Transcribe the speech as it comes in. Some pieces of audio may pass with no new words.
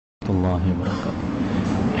الله وبركاته.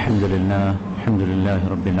 الحمد لله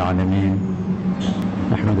رب العالمين،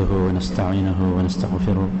 نحمده ونستعينه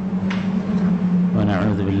ونستغفره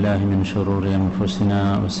ونعوذ بالله من شرور أنفسنا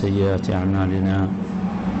وسيئات أعمالنا،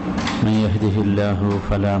 من يهده الله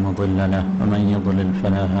فلا مضل له ومن يضلل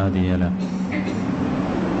فلا هادي له.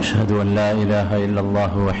 أشهد أن لا إله إلا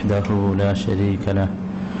الله وحده لا شريك له،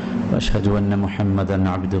 وأشهد أن محمدا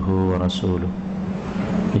عبده ورسوله.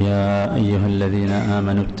 يا أيها الذين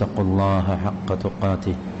آمنوا اتقوا الله حق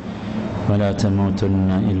تقاته ولا تموتن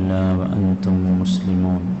إلا وأنتم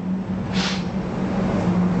مسلمون.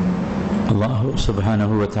 അല്ലാഹു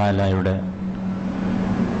സുബ്ഹാനഹു വ തആലയുടെ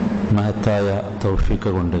മഹത്തായ തൗഫീഖ്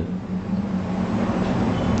കൊണ്ട്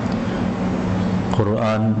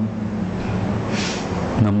ഖുർആൻ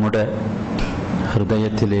നമ്മുടെ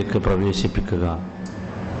ഹൃദയത്തിലേക്ക് പ്രവേശിപ്പിക്കുക,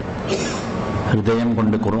 ഹൃദയം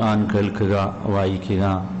കൊണ്ട് ഖുർആൻ കേൾക്കുക, വായിക്കുക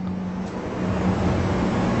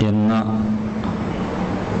എന്ന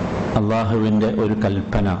അള്ളാഹുവിൻ്റെ ഒരു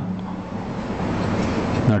കൽപ്പന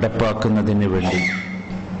നടപ്പാക്കുന്നതിന് വേണ്ടി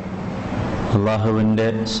അള്ളാഹുവിൻ്റെ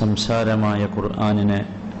സംസാരമായ ഖുർആനിനെ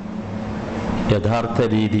യഥാർത്ഥ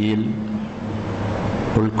രീതിയിൽ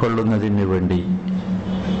ഉൾക്കൊള്ളുന്നതിന് വേണ്ടി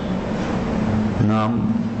നാം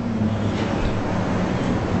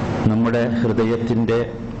നമ്മുടെ ഹൃദയത്തിൻ്റെ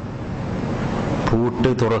പൂട്ട്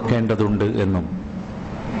തുറക്കേണ്ടതുണ്ട് എന്നും,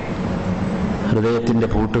 ഹൃദയത്തിൻ്റെ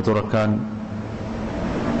പൂട്ട് തുറക്കാൻ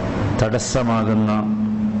തടസ്സമാകുന്ന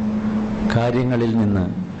കാര്യങ്ങളിൽ നിന്ന്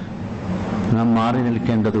നാം മാറി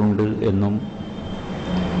നിൽക്കേണ്ടതുണ്ട് എന്നും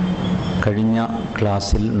കഴിഞ്ഞ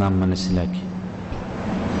ക്ലാസ്സിൽ നാം മനസ്സിലാക്കി.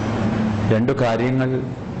 രണ്ടു കാര്യങ്ങൾ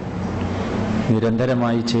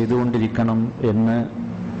നിരന്തരമായി ചെയ്തുകൊണ്ടിരിക്കണം എന്ന്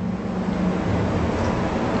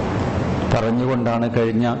പറഞ്ഞുകൊണ്ടാണ്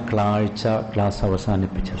കഴിഞ്ഞ ആഴ്ച ക്ലാസ്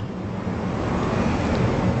അവസാനിപ്പിച്ചത്.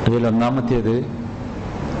 അതിലൊന്നാമത്തേത്,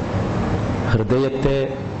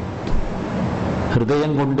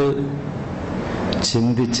 ഹൃദയം കൊണ്ട്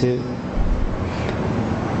ചിന്തിച്ച്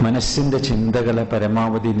മനസ്സിൻ്റെ ചിന്തകളെ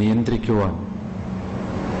പരമാവധി നിയന്ത്രിക്കുവാൻ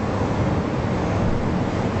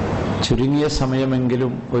ചുരുങ്ങിയ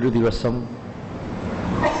സമയമെങ്കിലും ഒരു ദിവസം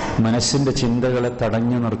മനസ്സിൻ്റെ ചിന്തകളെ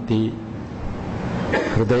തടഞ്ഞു നിർത്തി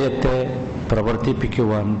ഹൃദയത്തെ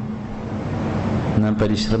പ്രവർത്തിപ്പിക്കുവാൻ നാം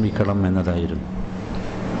പരിശ്രമിക്കണം എന്നതായിരുന്നു.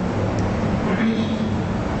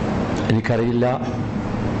 എനിക്കറിയില്ല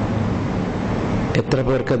എത്ര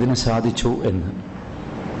പേർക്ക് അതിന് സാധിച്ചു എന്ന്.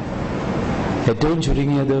 ഏറ്റവും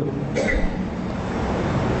ചുരുങ്ങിയത്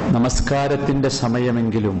നമസ്കാരത്തിൻ്റെ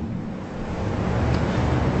സമയമെങ്കിലും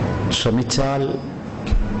ശ്രമിച്ചാൽ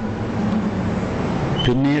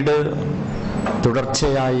പിന്നീട്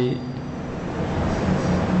തുടർച്ചയായി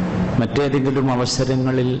മറ്റേതെങ്കിലും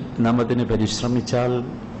അവസരങ്ങളിൽ നാം അതിന് പരിശ്രമിച്ചാൽ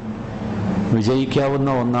വിജയിക്കാവുന്ന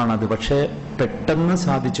ഒന്നാണത്. പക്ഷേ പെട്ടെന്ന്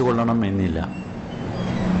സാധിച്ചു കൊള്ളണം എന്നില്ല.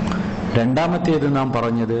 രണ്ടാമത്തേത് നാം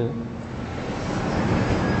പറഞ്ഞത്,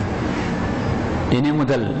 ഇനി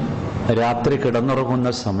മുതൽ രാത്രി കിടന്നുറങ്ങുന്ന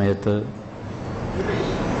സമയത്ത്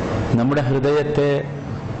നമ്മുടെ ഹൃദയത്തെ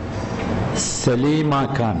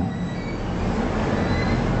സലീമാക്കാൻ,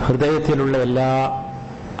 ഹൃദയത്തിലുള്ള എല്ലാ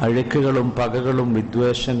അഴുക്കുകളും പകകളും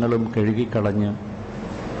വിദ്വേഷങ്ങളും കഴുകിക്കളഞ്ഞ്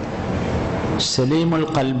സലീമുൽ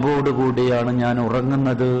ഖൽബോടുകൂടിയാണ് ഞാൻ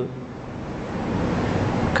ഉറങ്ങുന്നത്.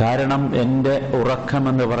 കാരണം എൻ്റെ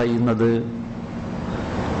ഉറക്കമെന്ന് പറയുന്നത്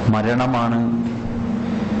മരണമാണ്.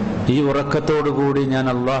 ഈ ഉറക്കത്തോടുകൂടി ഞാൻ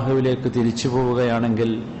അള്ളാഹുവിലേക്ക് തിരിച്ചു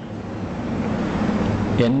പോവുകയാണെങ്കിൽ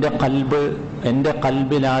എൻ്റെ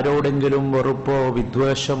കൽബിൽ ആരോടെങ്കിലും വെറുപ്പോ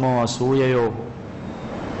വിദ്വേഷമോ അസൂയയോ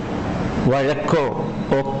വഴക്കോ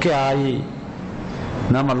ഒക്കെ ആയി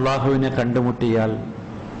നാം അള്ളാഹുവിനെ കണ്ടുമുട്ടിയാൽ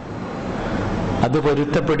അത്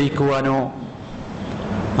പൊരുത്തപ്പെടിക്കുവാനോ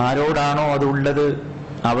ആരോടാണോ അതുള്ളത്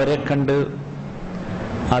അവരെ കണ്ട്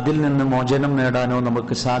അതിൽ നിന്ന് മോചനം നേടാനോ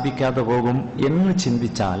നമുക്ക് സാധിക്കാതെ പോകും എന്ന്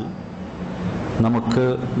ചിന്തിച്ചാൽ നമുക്ക്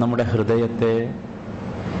നമ്മുടെ ഹൃദയത്തെ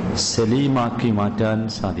സലീമാക്കി മാറ്റാൻ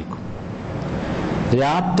സാധിക്കും.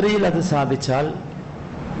 രാത്രിയിൽ അത് സാധിച്ചാൽ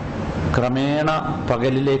ക്രമേണ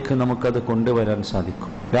പകലിലേക്ക് നമുക്കത് കൊണ്ടുവരാൻ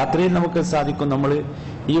സാധിക്കും. രാത്രിയിൽ നമുക്ക് സാധിക്കും. നമ്മൾ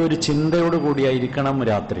ഈ ഒരു ചിന്തയോട് കൂടിയായിരിക്കണം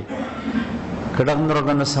രാത്രി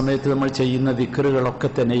കിടന്നുറങ്ങുന്ന സമയത്ത് നമ്മൾ ചെയ്യുന്ന ദിക്റുകളൊക്കെ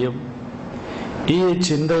തന്നെയും ഈ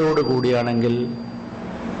ചിന്തയോട് കൂടിയാണെങ്കിൽ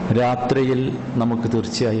രാത്രിയിൽ നമുക്ക്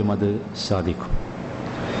തീർച്ചയായും അത് സാധിക്കും.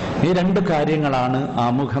 ഈ രണ്ട് കാര്യങ്ങളാണ്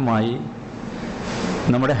ആമുഖമായി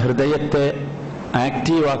നമ്മുടെ ഹൃദയത്തെ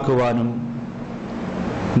ആക്റ്റീവാക്കുവാനും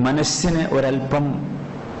മനസ്സിനെ ഒരല്പം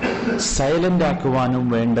സൈലന്റ് ആക്കുവാനും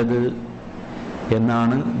വേണ്ടത്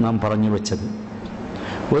എന്നാണ് നാം പറഞ്ഞു വച്ചത്.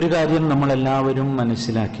 ഒരു കാര്യം നമ്മളെല്ലാവരും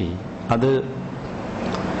മനസ്സിലാക്കി, അത്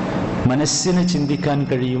മനസ്സിന് ചിന്തിക്കാൻ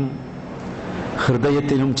കഴിയും,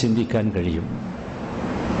 ഹൃദയത്തിലും ചിന്തിക്കാൻ കഴിയും.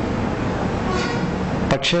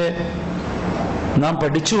 പക്ഷേ നാം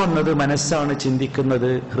പഠിച്ചു വന്നത് മനസ്സാണ്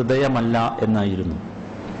ചിന്തിക്കുന്നത്, ഹൃദയമല്ല എന്നായിരുന്നു.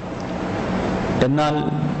 എന്നാൽ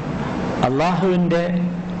അള്ളാഹുവിൻ്റെ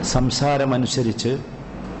സംസാരമനുസരിച്ച്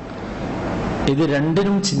ഇത്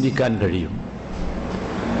രണ്ടിനും ചിന്തിക്കാൻ കഴിയും.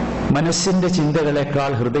 മനസ്സിൻ്റെ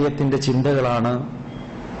ചിന്തകളെക്കാൾ ഹൃദയത്തിൻ്റെ ചിന്തകളാണ്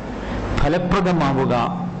ഫലപ്രദമാവുക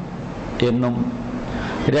എന്നും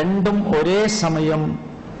രണ്ടും ഒരേ സമയം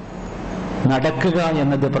നടക്കുക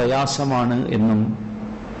എന്നത് പ്രയാസമാണ് എന്നും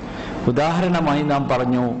ഉദാഹരണമായി നാം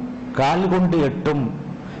പറഞ്ഞു, കാൽ കൊണ്ട് 8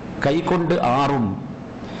 കൈകൊണ്ട് 6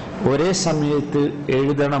 ഒരേ സമയത്ത്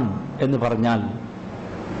എഴുതണം എന്ന് പറഞ്ഞാൽ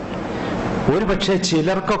ഒരു പക്ഷേ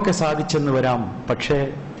ചിലർക്കൊക്കെ സാധിച്ചെന്ന് വരാം, പക്ഷേ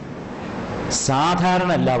സാധാരണ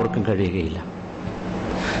എല്ലാവർക്കും കഴിയുകയില്ല.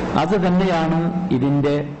 അത് തന്നെയാണ്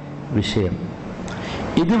ഇതിൻ്റെ വിഷയം.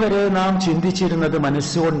 ഇതുവരെ നാം ചിന്തിച്ചിരുന്നത്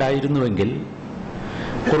മനസ്സുകൊണ്ടായിരുന്നുവെങ്കിൽ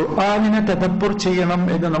ഖുർആനിനെ തദബ്ബുർ ചെയ്യണം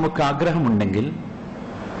എന്ന് നമുക്ക് ആഗ്രഹമുണ്ടെങ്കിൽ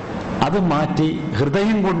അത് മാറ്റി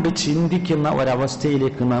ഹൃദയം കൊണ്ട് ചിന്തിക്കുന്ന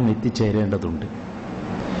ഒരവസ്ഥയിലേക്ക് നാം എത്തിച്ചേരേണ്ടതുണ്ട്.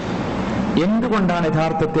 എന്തുകൊണ്ടാണ്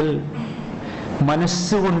യഥാർത്ഥത്തിൽ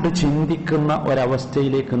മനസ്സുകൊണ്ട് ചിന്തിക്കുന്ന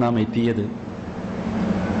ഒരവസ്ഥയിലേക്ക് നാം എത്തിയത്?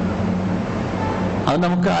 അത്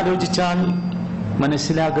നമുക്ക് ആലോചിച്ചാൽ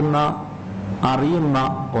മനസ്സിലാകുന്ന, അറിയുന്ന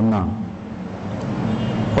ഒന്നാണ്.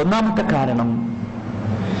 ഒന്നാമത്തെ കാരണം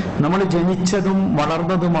നമ്മൾ ജനിച്ചതും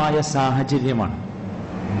വളർന്നതുമായ സാഹചര്യമാണ്.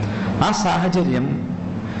 ആ സാഹചര്യം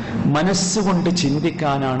മനസ്സുകൊണ്ട്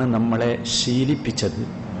ചിന്തിക്കാനാണ് നമ്മളെ ശീലിപ്പിച്ചത്.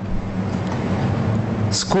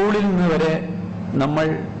 സ്കൂളിൽ നിന്ന് വരെ നമ്മൾ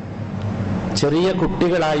ചെറിയ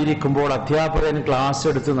കുട്ടികളായിരിക്കുമ്പോൾ അധ്യാപകൻ ക്ലാസ്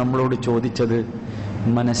എടുത്ത് നമ്മളോട് ചോദിച്ചത്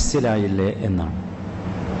മനസ്സിലായില്ലേ എന്നാണ്.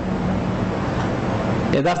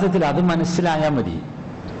 യഥാർത്ഥത്തിൽ അത് മനസ്സിലായാൽ മതി.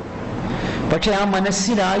 പക്ഷെ ആ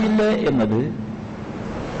മനസ്സിലായില്ലേ എന്നത്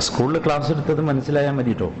സ്കൂളിൽ ക്ലാസ് എടുത്തത് മനസ്സിലായാൽ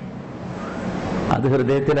മതി കേട്ടോ, അത്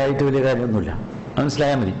ഹൃദയത്തിലായിട്ട് വലിയ കാര്യമൊന്നുമില്ല,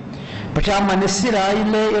 മനസ്സിലായാൽ മതി. പക്ഷെ ആ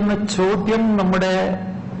മനസ്സിലായില്ലേ എന്ന ചോദ്യം നമ്മുടെ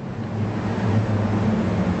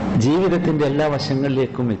ജീവിതത്തിന്റെ എല്ലാ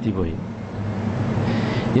വശങ്ങളിലേക്കും എത്തിപ്പോയി.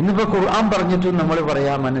 ഇന്നിപ്പോ ഖുർആൻ പറഞ്ഞിട്ടും നമ്മൾ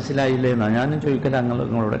പറയാ മനസ്സിലായില്ലേ എന്നാ. ഞാനും ചോദിക്കല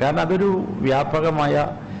നിങ്ങളോട്, കാരണം അതൊരു വ്യാപകമായ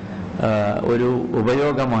ഒരു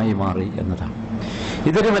ഉപയോഗമായി മാറി എന്നതാണ്.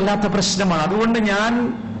 ഇതൊരു വല്ലാത്ത പ്രശ്നമാണ്. അതുകൊണ്ട് ഞാൻ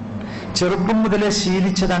ചെറുപ്പം മുതലേ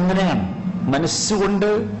ശീലിച്ചത് അങ്ങനെയാണ്, മനസ്സുകൊണ്ട്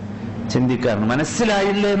ചിന്തിക്കാറുണ്ട്.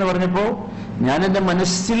 മനസ്സിലായില്ലേ എന്ന് പറഞ്ഞപ്പോൾ ഞാൻ എൻ്റെ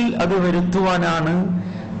മനസ്സിൽ അത് വരുത്തുവാനാണ്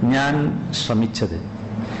ഞാൻ ശ്രമിച്ചത്.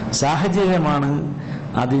 സാഹചര്യമാണ്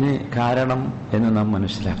അതിന് കാരണം എന്ന് നാം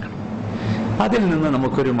മനസ്സിലാക്കണം. അതിൽ നിന്ന്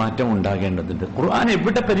നമുക്കൊരു മാറ്റം ഉണ്ടാകേണ്ടതുണ്ട്. ഖുർആൻ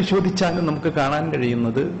എവിടെ പരിശോധിച്ചാലും നമുക്ക് കാണാൻ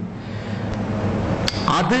കഴിയുന്നത്,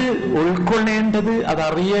 അത് ഉൾക്കൊള്ളേണ്ടത്,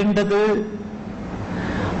 അതറിയേണ്ടത്,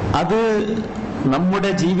 അത് നമ്മുടെ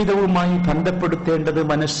ജീവിതവുമായി ബന്ധപ്പെടുത്തേണ്ടത്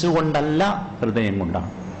മനസ്സുകൊണ്ടല്ല, ഹൃദയം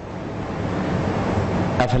കൊണ്ടാണ്.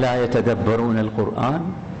 അഫലാ യതദബ്ബറൂനൽ ഖുർആൻ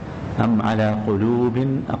അം അലാ ഖുലൂബിൻ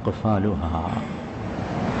അഖ്ഫാലുഹാ.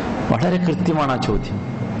 വളരെ കൃത്യമാണ് ആ ചോദ്യം.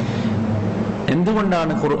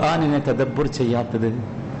 എന്തുകൊണ്ടാണ് ഖുർആനിനെ തദബ്ബുർ ചെയ്യാത്തത്?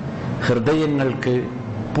 ഹൃദയങ്ങൾക്ക്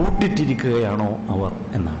പൂട്ടിട്ടിരിക്കുകയാണോ അവർ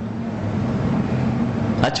എന്നാണ്.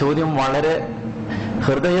 ആ ചോദ്യം വളരെ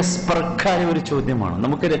ഹൃദയസ്പർക്കായ ഒരു ചോദ്യമാണ്.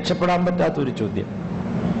 നമുക്ക് രക്ഷപ്പെടാൻ പറ്റാത്ത ഒരു ചോദ്യം.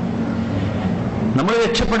 നമ്മൾ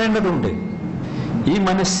രക്ഷപ്പെടേണ്ടതുണ്ട്. ഈ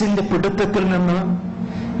മനസ്സിന്റെ പിടുത്തത്തിൽ നിന്ന്,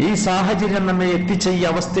 ഈ സാഹചര്യം നമ്മെ എത്തിച്ച ഈ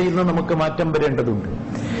അവസ്ഥയിൽ നിന്ന് നമുക്ക് മാറ്റം വരേണ്ടതുണ്ട്.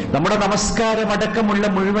 നമ്മുടെ നമസ്കാരമടക്കമുള്ള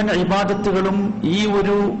മുഴുവൻ ഇബാദത്തുകളും ഈ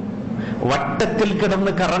ഒരു വട്ടത്തിൽ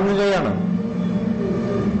കിടന്ന് കറങ്ങുകയാണ്.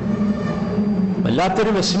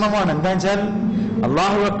 വല്ലാത്തൊരു വിഷമമാണ്. എന്താ വെച്ചാൽ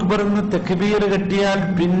അല്ലാഹു അക്ബർ എന്ന് തക്ബീർ കെട്ടിയാൽ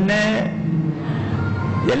പിന്നെ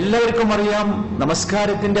എല്ലാവർക്കും അറിയാം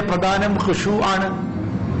നമസ്കാരത്തിന്റെ പ്രധാനം ഖുശൂ ആണ്.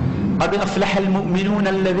 ഖദ് അഫ്ലഹൽ മുഅ്മിനൂന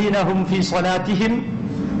അല്ലദീന ഹും ഫീ സ്വലാത്തിഹിം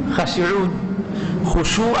ഖശിഊൻ.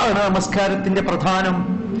 ഖുശൂ ആണ് നമസ്കാരത്തിന്റെ പ്രധാനം.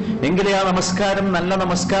 എങ്കിലേ ആ നമസ്കാരം നല്ല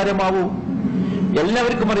നമസ്കാരമാവൂ.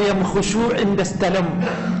 എല്ലാവർക്കും അറിയാം ഖുശൂഇന്റെ സ്ഥലം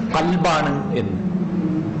ഖൽബാണ് എന്ന്.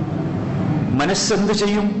 മനസ്സെന്ത്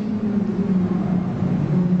ചെയ്യും?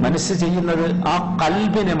 മനസ്സ് ചെയ്യുന്നത് ആ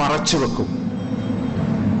ഖൽബിനെ മറച്ചു വെക്കും.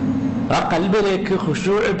 ആ ഖൽബിലേക്ക്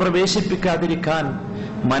ഖുശൂ പ്രവേശിപ്പിക്കാതിരിക്കാൻ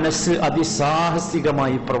മനസ്സ്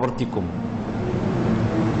അതിസാഹസികമായി പ്രവർത്തിക്കും.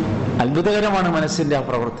 അത്ഭുതകരമാണ് മനസ്സിന്റെ ആ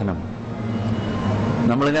പ്രവർത്തനം.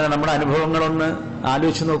 നമ്മളിങ്ങനെ നമ്മുടെ അനുഭവങ്ങളൊന്ന്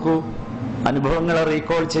ആലോചിച്ച് നോക്കൂ. അനുഭവങ്ങളെ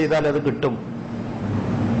റീകോൾ ചെയ്താൽ അത് കിട്ടും.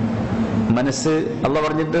 മനസ്സ് അല്ലാഹു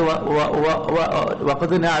പറഞ്ഞിട്ട്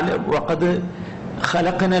വഖദ്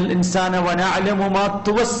ഖലഖനൽ ഇൻസാന വനഅലമു മാ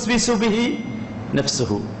തുവസ്വിസു ബിഹി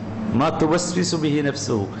നഫ്സുഹു. മാ തുവസ്വിസു ബിഹി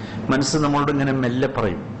നഫ്സുഹു. മനസ്സ് നമ്മളോട് ഇങ്ങനെ മെല്ലെ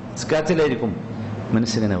പറയും. സ്കാച്ചിലായിരിക്കും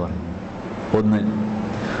മനസ്സിങ്ങനെ പറയും. 1.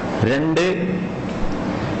 2,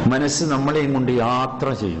 മനസ്സ് നമ്മളെയും കൊണ്ട് യാത്ര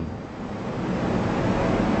ചെയ്യും.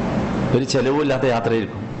 ഒരു ചെലവുമില്ലാത്ത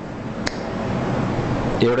യാത്രയായിരിക്കും.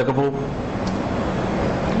 എവിടെയൊക്കെ പോകും?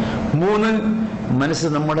 3, മനസ്സ്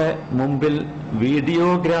നമ്മുടെ മുമ്പിൽ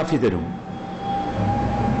വീഡിയോഗ്രാഫി തരും.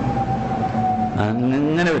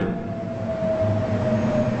 അങ്ങനെ വരും.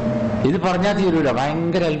 ഇത് പറഞ്ഞാൽ തീരൂല,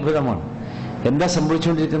 ഭയങ്കര അത്ഭുതമാണ്. എന്താ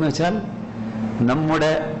സംഭവിച്ചുകൊണ്ടിരിക്കുന്നത് വെച്ചാൽ,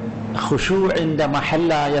 നമ്മുടെ ഖുശൂഇന്റെ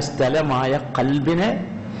മഹല്ലായ സ്ഥലമായ ഖൽബിനെ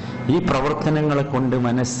ഈ പ്രവർത്തനങ്ങളെ കൊണ്ട്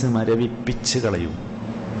മനസ്സ് മരവിപ്പിച്ച് കളയും.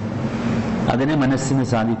 അതിനെ മനസ്സിന്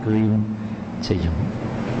സാധിക്കുകയും ചെയ്യും.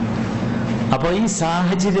 അപ്പോൾ ഈ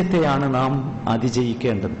സാഹചര്യത്തെയാണ് നാം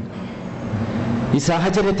അതിജയിക്കേണ്ടത്. ഈ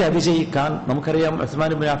സാഹചര്യത്തെ അതിജയിക്കാൻ നമുക്കറിയാം, ഉസ്മാൻ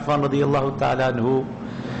ഇബ്നു അഫ്ഫാൻ റളിയല്ലാഹു തആല അൻഹു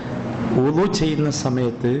വുളു ചെയ്യുന്ന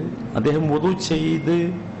സമയത്ത് അദ്ദേഹം വുളു ചെയ്ത്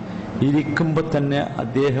ഇരിക്കുമ്പോൾ തന്നെ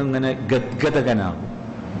അദ്ദേഹം ഇങ്ങനെ ഗദ്ഗദകനാകും.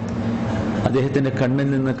 അദ്ദേഹത്തിന്റെ കണ്ണിൽ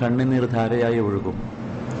നിന്ന് കണ്ണുനീർ ധാരയായി ഒഴുകും.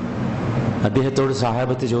 അദ്ദേഹത്തോട്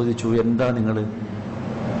സഹാബത്ത് ചോദിച്ചു, എന്താ നിങ്ങൾ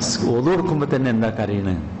വുളു എടുക്കുമ്പോൾ തന്നെ എന്താ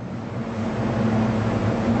കരയണേ?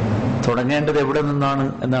 തുടങ്ങേണ്ടത് എവിടെ നിന്നാണ്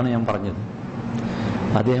എന്നാണ് ഞാൻ പറഞ്ഞത്.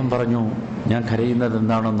 അദ്ദേഹം പറഞ്ഞു, ഞാൻ കരയുന്നത്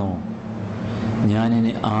എന്താണെന്നോ,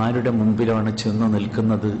 ഞാനിനി ആരുടെ മുമ്പിലാണ് ചെന്നു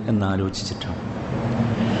നിൽക്കുന്നത് എന്നാലോചിച്ചിട്ടാണ്.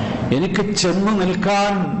 എനിക്ക് ചെന്നു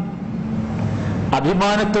നിൽക്കാൻ,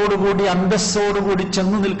 അഭിമാനത്തോടുകൂടി അന്തസ്സോടുകൂടി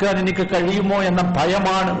ചെന്നു നിൽക്കാൻ എനിക്ക് കഴിയുമോ എന്ന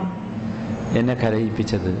ഭയമാണ് എന്നെ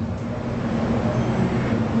കരയിപ്പിച്ചത്.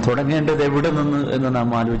 തുടങ്ങേണ്ടത് എവിടെ നിന്ന് എന്ന് നാം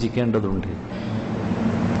ആലോചിക്കേണ്ടതുണ്ട്.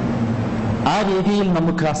 ആ രീതിയിൽ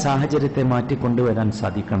നമുക്ക് ആ സാഹചര്യത്തെ മാറ്റിക്കൊണ്ടുവരാൻ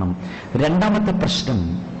സാധിക്കണം. രണ്ടാമത്തെ പ്രശ്നം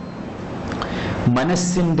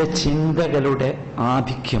മനസ്സിന്റെ ചിന്തകളുടെ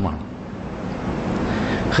ആധിക്യമാണ്.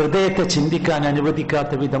 ഹൃദയത്തെ ചിന്തിക്കാൻ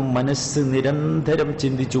അനുവദിക്കാത്ത വിധം മനസ്സ് നിരന്തരം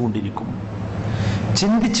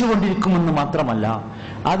ചിന്തിച്ചുകൊണ്ടിരിക്കുമെന്ന് മാത്രമല്ല,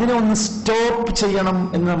 അതിനെ ഒന്ന് സ്റ്റോപ്പ് ചെയ്യണം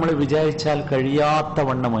എന്ന് നമ്മൾ വിചാരിച്ചാൽ കഴിയാത്ത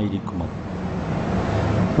വണ്ണമായിരിക്കും.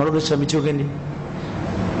 നമ്മളത് ശ്രമിച്ചു നോക്കേണ്ടി.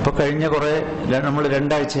 ഇപ്പൊ കഴിഞ്ഞ നമ്മൾ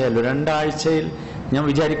 2 ആഴ്ചയല്ലോ, 2 ആഴ്ചയിൽ ഞാൻ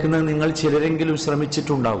വിചാരിക്കുന്നത് നിങ്ങൾ ചിലരെങ്കിലും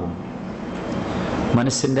ശ്രമിച്ചിട്ടുണ്ടാകും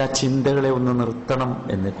മനസ്സിന്റെ ആ ചിന്തകളെ ഒന്ന് നിർത്തണം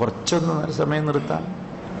എന്ന്. കുറച്ചൊന്ന് സമയം നിർത്താൻ.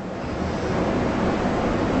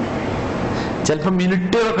 ചിലപ്പോൾ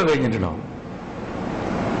മിനിറ്റുകൾ കഴിഞ്ഞിട്ടുണ്ടാവും.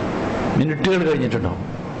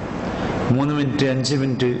 3 മിനിറ്റ് 5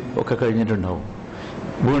 മിനിറ്റ് ഒക്കെ കഴിഞ്ഞിട്ടുണ്ടാവും.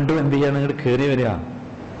 വീണ്ടും എന്ത് ചെയ്യാൻ നിങ്ങൾ കയറി വരിക?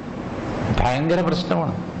 ഭയങ്കര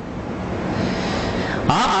പ്രശ്നമാണ്.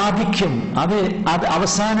 ആ ആധിക്യം അത്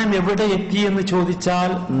അവസാനം എവിടെ എത്തിയെന്ന് ചോദിച്ചാൽ,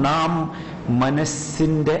 നാം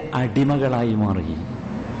മനസ്സിന്റെ അടിമകളായി മാറി.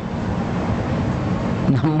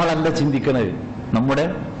 നമ്മളല്ല ചിന്തിക്കണത്, നമ്മുടെ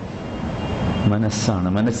മനസ്സാണ്.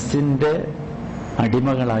 മനസ്സിന്റെ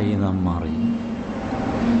അടിമകളായി നാം മാറി.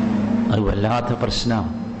 അത് വല്ലാത്ത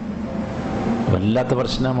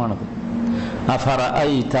പ്രശ്നമാണത്.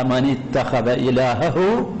 അഫറഅയ്ത മൻ ഇത്തഖദ ഇലാഹഹു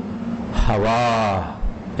ഹവാ.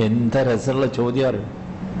 എന്താ രസമുള്ള ചോദ്യം.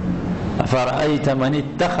 അഫറഅയ്ത മൻ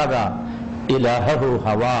ഇത്തഖദ ഇലാഹഹു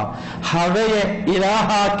ഹവാ. ഹവയെ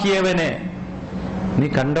ഇലാഹാക്കിയവനെ നീ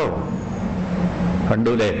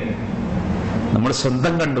കണ്ടൂലേ? നമ്മൾ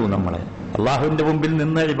സ്വന്തം കണ്ടു. നമ്മളെ അള്ളാഹുവിന്റെ മുമ്പിൽ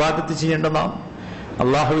നിന്ന് ഇബാദത്ത് ചെയ്യേണ്ട നാം,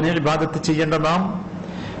 അള്ളാഹുവിനെ ഇബാദത്ത് ചെയ്യേണ്ട നാം,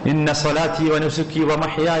 ഇന്ന സ്വലാത്തി വനുസുക്കി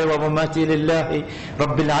വമഹ്യായ വമമാതി ലില്ലാഹി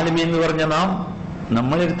റബ്ബിൽ ആലമീൻ എന്ന് പറഞ്ഞ നാം,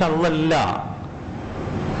 നമ്മളെടുത്ത അള്ളല്ല.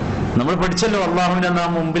 നമ്മൾ പഠിച്ചല്ലോ അള്ളാഹുവിനെ നാം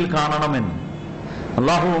മുമ്പിൽ കാണണമെന്ന്,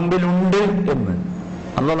 അള്ളാഹു മുമ്പിലുണ്ട് എന്ന്.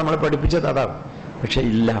 അള്ളാഹു നമ്മളെ പഠിപ്പിച്ചത് അതാണ്. പക്ഷെ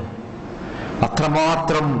ഇല്ല,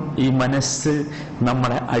 അത്രമാത്രം ഈ മനസ്സ്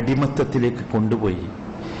നമ്മളെ അടിമത്തത്തിലേക്ക് കൊണ്ടുപോയി.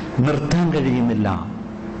 നിർത്താൻ കഴിയുന്നില്ല.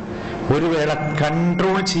 ഒരു വേള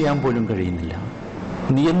കൺട്രോൾ ചെയ്യാൻ പോലും കഴിയുന്നില്ല.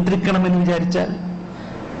 നിയന്ത്രിക്കണമെന്ന് വിചാരിച്ചാൽ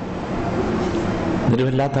ഇതൊരു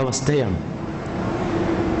വല്ലാത്ത അവസ്ഥയാണ്.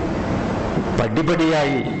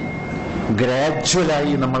 പടിപടിയായി,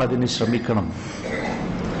 ഗ്രാജുവലായി നമ്മളതിന് ശ്രമിക്കണം.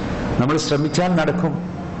 നമ്മൾ ശ്രമിച്ചാൽ നടക്കും,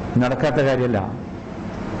 നടക്കാത്ത കാര്യമല്ല.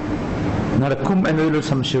 നടക്കും എന്നതിലൊരു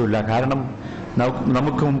സംശയമില്ല. കാരണം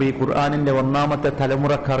നമുക്ക് മുമ്പ് ഈ ഖുർആനിന്റെ 1ാമത്തെ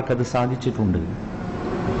തലമുറക്കാർക്ക് അത് സാധിച്ചിട്ടുണ്ട്.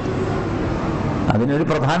 അതിനൊരു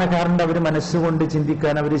പ്രധാന കാരണം അവർ മനസ്സുകൊണ്ട്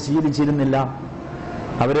ചിന്തിക്കാൻ അവർ ശീലിച്ചിരുന്നില്ല.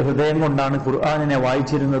 അവർ ഹൃദയം കൊണ്ടാണ് ഖുർആനിനെ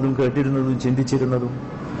വായിച്ചിരുന്നതും കേട്ടിരുന്നതും ചിന്തിച്ചിരുന്നതും.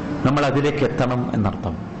 നമ്മൾ അതിലേക്ക് എത്തണം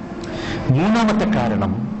എന്നർത്ഥം. 3ാമത്തെ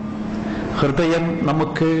കാരണം,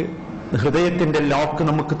 ഹൃദയത്തിന്റെ ലോക്ക്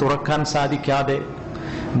നമുക്ക് തുറക്കാൻ സാധിക്കാതെ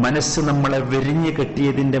മനസ്സ് നമ്മളെ വെരിഞ്ഞു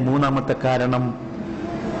കെട്ടിയതിന്റെ 3ാമത്തെ കാരണം,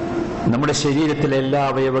 നമ്മുടെ ശരീരത്തിലെ എല്ലാ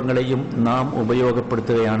അവയവങ്ങളെയും നാം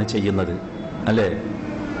ഉപയോഗപ്പെടുത്തുകയാണ് ചെയ്യുന്നത്. അല്ലേ?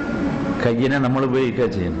 കയ്യിനെ നമ്മൾ ഉപയോഗിക്കുക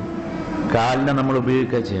ചെയ്യുന്നു, കാലിനെ നമ്മൾ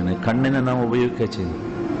ഉപയോഗിക്കുക ചെയ്യുന്നു, കണ്ണിനെ നാം ഉപയോഗിക്കുക ചെയ്യുന്നു.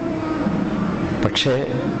 പക്ഷേ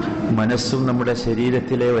മനസ്സും നമ്മുടെ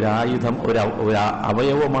ശരീരത്തിലെ ഒരായുധം, ഒരു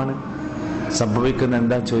അവയവമാണ്. സംഭവിക്കുന്ന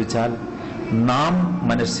എന്താ ചോദിച്ചാൽ, നാം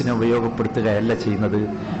മനസ്സിനെ ഉപയോഗപ്പെടുത്തുകയല്ല ചെയ്യുന്നത്,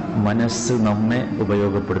 മനസ്സ് നമ്മെ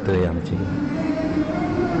ഉപയോഗപ്പെടുത്തുകയാണ് ചെയ്യുന്നത്.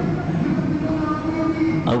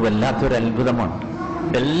 അത് വല്ലാത്തൊരു അത്ഭുതമാണ്.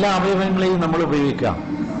 എല്ലാ അവയവങ്ങളെയും നമ്മൾ ഉപയോഗിക്കാം,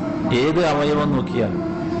 ഏത് അവയവം നോക്കിയാൽ.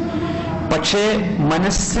 പക്ഷേ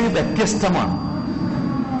മനസ്സ് വ്യത്യസ്തമാണ്.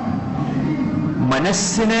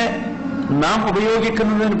 മനസ്സിനെ നാം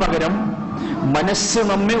ഉപയോഗിക്കുന്നതിന് പകരം മനസ്സ്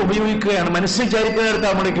നമ്മെ ഉപയോഗിക്കുകയാണ്. മനസ്സ് വിചാരിക്കുന്നിടത്ത്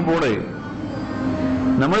നമ്മളിലേക്ക് പോണത്,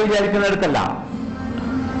 നമ്മൾ വിചാരിക്കുന്നിടത്തല്ല.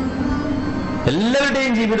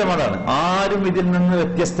 എല്ലാവരുടെയും ജീവിതം അതാണ്. ആരും ഇതിൽ നിന്ന്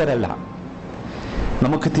വ്യത്യസ്തരല്ല.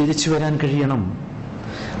 നമുക്ക് തിരിച്ചു വരാൻ കഴിയണം.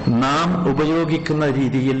 നാം ഉപയോഗിക്കുന്ന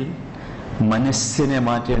രീതിയിൽ മനസ്സിനെ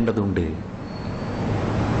മാറ്റേണ്ടതുണ്ട്.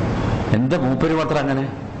 എന്താ മൂപ്പര് മാത്രം അങ്ങനെ?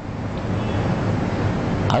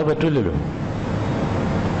 അത് പറ്റില്ലല്ലോ,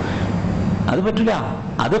 അത് പറ്റില്ല.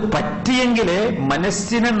 അത് പറ്റിയെങ്കിലേ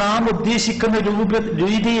മനസ്സിനെ നാം ഉദ്ദേശിക്കുന്ന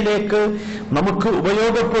രീതിയിലേക്ക് നമുക്ക്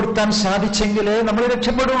ഉപയോഗപ്പെടുത്താൻ സാധിച്ചെങ്കിലേ നമ്മൾ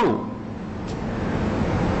രക്ഷപ്പെടുള്ളൂ.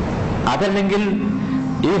 അതല്ലെങ്കിൽ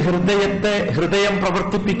ഈ ഹൃദയം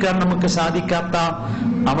പ്രവർത്തിപ്പിക്കാൻ നമുക്ക് സാധിക്കാത്ത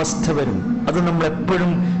അവസ്ഥ വരും. അത് നമ്മൾ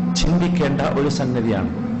എപ്പോഴും ചിന്തിക്കേണ്ട ഒരു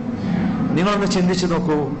സംഗതിയാണ്. നിങ്ങളൊന്ന് ചിന്തിച്ചു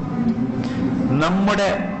നോക്കൂ.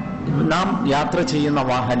 നാം യാത്ര ചെയ്യുന്ന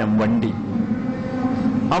വാഹനം, വണ്ടി,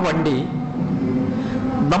 ആ വണ്ടി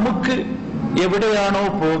നമുക്ക് എവിടെയാണോ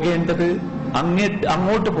പോകേണ്ടത്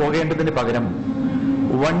അങ്ങോട്ട് പോകേണ്ടതിന് പകരം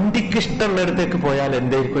വണ്ടിക്ക് ഇഷ്ടമുള്ളിടത്തേക്ക് പോയാൽ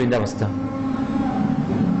എന്തായിരിക്കും ഇതിന്റെ അവസ്ഥ?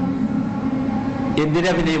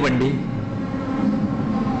 എന്തിനാ പിന്നെ ഈ വണ്ടി?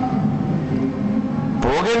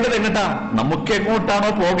 പോകേണ്ടത് എങ്ങോട്ടാ? നമുക്ക് എങ്ങോട്ടാണോ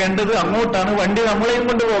പോകേണ്ടത് അങ്ങോട്ടാണ് വണ്ടി നമ്മളെയും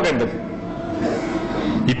കൊണ്ട് പോകേണ്ടത്.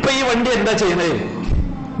 ഇപ്പൊ ഈ വണ്ടി എന്താ ചെയ്യുന്നത്?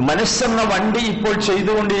 മനസ്സെന്ന വണ്ടി ഇപ്പോൾ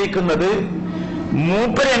ചെയ്തുകൊണ്ടിരിക്കുന്നത്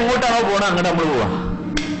മൂപ്പര് എങ്ങോട്ടാണോ പോണത് അങ്ങോട്ട് നമ്മൾ പോവാ.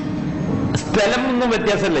 സ്ഥലം ഒന്നും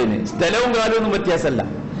വ്യത്യാസമല്ല, ഇതിന് സ്ഥലവും കാലവും ഒന്നും വ്യത്യാസമല്ല.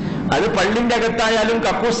 അത് പള്ളിന്റെ അകത്തായാലും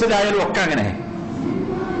കക്കൂസിലായാലും ഒക്കെ അങ്ങനെ.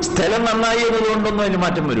 സ്ഥലം നന്നായി എന്നതുകൊണ്ടൊന്നും അതിന്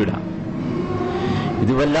മാറ്റം വരില്ല.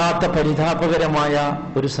 ഇത് വല്ലാത്ത പരിതാപകരമായ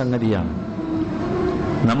ഒരു സംഗതിയാണ്.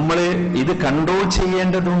 നമ്മൾ ഇത് കൺട്രോൾ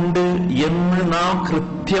ചെയ്യേണ്ടതുണ്ട് എന്ന് നാം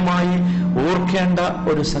കൃത്യമായി ഓർക്കേണ്ട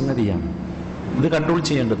ഒരു സംഗതിയാണ്. ഇത് കൺട്രോൾ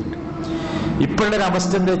ചെയ്യേണ്ടതുണ്ട്. ഇപ്പോഴൊരു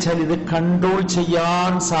അവസ്ഥ എന്താ വെച്ചാൽ, ഇത് കൺട്രോൾ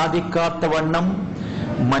ചെയ്യാൻ സാധിക്കാത്ത വണ്ണം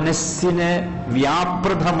മനസ്സിനെ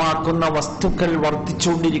വ്യാപൃതമാക്കുന്ന വസ്തുക്കൾ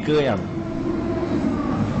വർദ്ധിച്ചുകൊണ്ടിരിക്കുകയാണ്.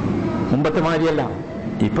 മുമ്പത്തെ മാതിരിയല്ല.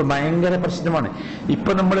 ഇപ്പൊ ഭയങ്കര പ്രശ്നമാണ്.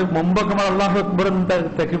 ഇപ്പൊ മുമ്പൊക്കെ നമ്മൾ അല്ലാഹു അക്ബർ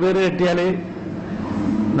തക്ബീർ കെട്ടിയാല്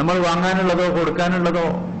നമ്മൾ വാങ്ങാനുള്ളതോ കൊടുക്കാനുള്ളതോ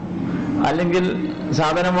അല്ലെങ്കിൽ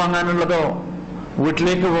സാധനം വാങ്ങാനുള്ളതോ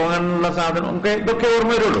വീട്ടിലേക്ക് പോകാനുള്ള സാധനം ഒക്കെ ഇതൊക്കെ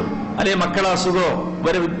ഓർമ്മ വരുള്ളൂ. അല്ലെങ്കിൽ മക്കളെ അസുഖമോ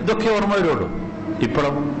വരെ ഇതൊക്കെ ഓർമ്മ വരുള്ളൂ.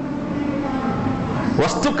 ഇപ്പോഴും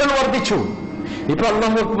വസ്തുക്കൾ വർദ്ധിച്ചു. ഇപ്പൊ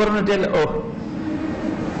അല്ലാഹു അക്ബർ കെട്ടിയാൽ ഓ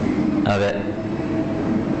അതെ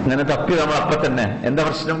ഇങ്ങനെ തപ്പി നമ്മൾ അപ്പൊ തന്നെ എന്താ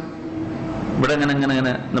പ്രശ്നം? ഇവിടെ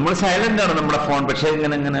ഇങ്ങനെ നമ്മൾ സൈലന്റ് ആണ് നമ്മുടെ ഫോൺ, പക്ഷെ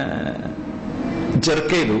ഇങ്ങനെ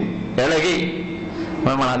ചെറുക്ക് ചെയ്തു, ഇളകി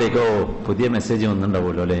നമ്മളാലേക്കോ പുതിയ മെസ്സേജ്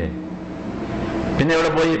വന്നിട്ടുണ്ടാവുമല്ലോ അല്ലേ. പിന്നെ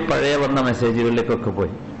ഇവിടെ പോയി പഴയ വന്ന മെസ്സേജുകളിലേക്കൊക്കെ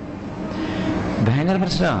പോയി. ഭയങ്കര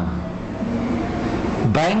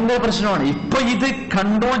പ്രശ്നമാണ്. ഇപ്പൊ ഇത്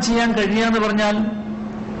കൺട്രോൾ ചെയ്യാൻ കഴിയാന്ന് പറഞ്ഞാൽ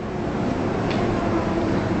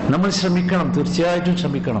നമ്മൾ ശ്രമിക്കണം, തീർച്ചയായിട്ടും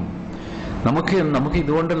ശ്രമിക്കണം. നമുക്ക്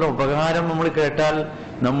ഇതുകൊണ്ടുള്ള ഉപകാരം നമ്മൾ കേട്ടാൽ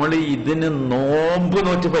നമ്മൾ ഇതിന് നോമ്പ്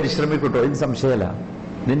നോറ്റ് പരിശ്രമിക്കട്ടോ, ഇതിന് സംശയമല്ല.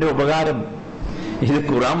 ഇതിന്റെ ഉപകാരം ഇത്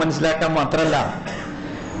ഖുർആൻ മനസ്സിലാക്കാൻ മാത്രമല്ല,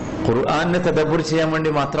 ഖുർആനെ തദബ്ബുർ ചെയ്യാൻ വേണ്ടി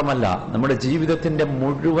മാത്രമല്ല, നമ്മുടെ ജീവിതത്തിന്റെ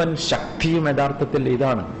മുഴുവൻ ശക്തിയും യഥാർത്ഥത്തിൽ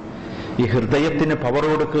ഇതാണ്. ഈ ഹൃദയത്തിന് പവർ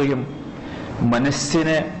കൊടുക്കുകയും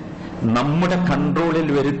മനസ്സിനെ നമ്മുടെ കൺട്രോളിൽ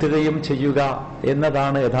വരുത്തുകയും ചെയ്യുക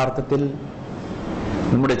എന്നതാണ് യഥാർത്ഥത്തിൽ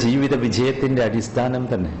നമ്മുടെ ജീവിത വിജയത്തിന്റെ അടിസ്ഥാനം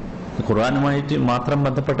തന്നെ. ഖുർആനുമായിട്ട് മാത്രം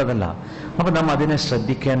ബന്ധപ്പെട്ടതല്ല. അപ്പൊ നാം അതിനെ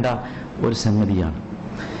ശ്രദ്ധിക്കേണ്ട ഒരു സംഗതിയാണ്.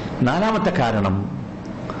 നാലാമത്തെ കാരണം,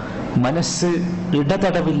 മനസ്സ്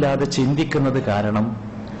ഇടതടവില്ലാതെ ചിന്തിക്കുന്നത് കാരണം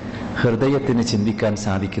ഹൃദയത്തിന് ചിന്തിക്കാൻ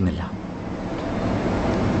സാധിക്കുന്നില്ല.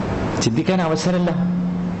 ചിന്തിക്കാൻ അവസരമില്ല.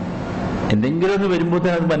 എന്തെങ്കിലും ഒന്ന് വരുമ്പോൾ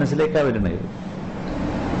അത് മനസ്സിലേക്കാ വരുന്നത്.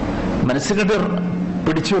 മനസ്സുകൊണ്ട്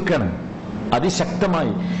പിടിച്ചു വെക്കാണ്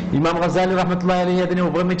അതിശക്തമായി. ഇമാം ഗസാലി റഹ്മത്തുള്ളാഹി അലൈഹി അതിനെ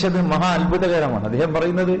ഉപമിച്ചത് മഹാ അത്ഭുതകരമാണ്. അദ്ദേഹം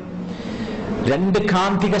പറയുന്നത് രണ്ട്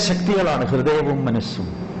കാന്തിക ശക്തികളാണ് ഹൃദയവും മനസ്സും.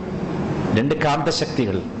 രണ്ട്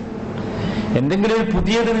കാന്തശക്തികൾ. എന്തെങ്കിലും ഒരു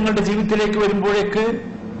പുതിയത് നിങ്ങളുടെ ജീവിതത്തിലേക്ക് വരുമ്പോഴേക്ക്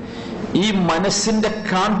ഈ മനസ്സിന്റെ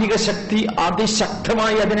കാന്തിക ശക്തി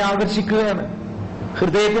അതിശക്തമായി അതിനെ ആകർഷിക്കുകയാണ്.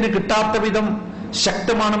 ഹൃദയത്തിന് കിട്ടാത്ത വിധം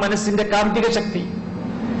ശക്തമാണ് മനസ്സിന്റെ കാന്തിക ശക്തി.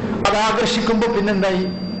 അത് ആകർഷിക്കുമ്പോൾ പിന്നെന്തായി?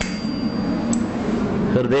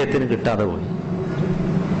 ഹൃദയത്തിന് കിട്ടാതെ പോയി.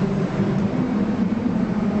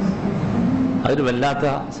 അതൊരു വല്ലാത്ത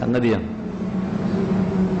സംഗതിയാണ്.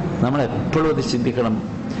 നമ്മൾ എപ്പോഴും അത് ചിന്തിക്കണം.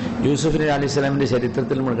 യൂസുഫ് നബി അലൈഹി സ്വലാമിന്റെ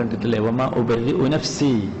ചരിത്രത്തിൽ നമ്മൾ കണ്ടിട്ടില്ലേ, വമാ ഉബരിഉ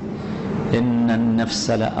നഫ്സി ഇന്നൻ നഫ്സ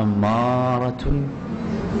ലഅമ്മാറത്തുൻ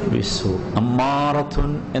ബിസ്സൂ.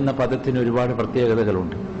 അമ്മാറത്തുൻ എന്ന പദത്തിന് ഒരുപാട്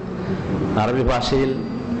പ്രത്യേകതകളുണ്ട്. അറബി ഭാഷയിൽ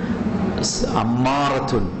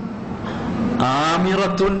അമ്മാറത്തുൻ,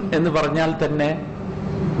 ആമിറത്തുൻ എന്ന് പറഞ്ഞാൽ തന്നെ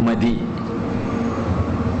മതി.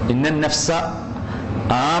 ഇന്നൻ നഫ്സ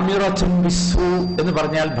ആമിറത്തുൻ ബിസ്സൂ എന്ന്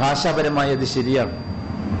പറഞ്ഞാൽ ഭാഷാപരമായി അത് ശരിയാണ്.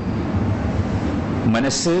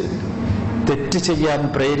 മനസ്സ് തെറ്റ് ചെയ്യാൻ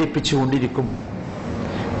പ്രേരിപ്പിച്ചുകൊണ്ടിരിക്കും,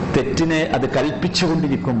 തെറ്റിനെ അത്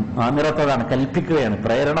കൽപ്പിച്ചുകൊണ്ടിരിക്കും. ആമിറത്തതാണ്, കൽപ്പിക്കുകയാണ്,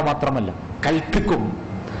 പ്രേരണ മാത്രമല്ല, കൽപ്പിക്കും.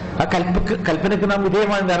 ആ കൽപ്പനയ്ക്ക് നാം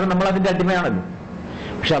വിധേയമാണ്, കാരണം നമ്മൾ അതിന്റെ അടിമയാണല്ലോ.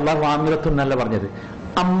 പക്ഷെ അള്ളാഹു ആമിറത്തുൻ എന്നല്ല പറഞ്ഞത്,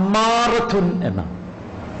 അമ്മാറത്തുൻ എന്നാണ്.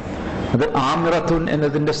 അത് ആമിറത്തുൻ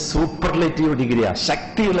എന്നതിന്റെ സൂപ്പർലേറ്റീവ് ഡിഗ്രിയാ,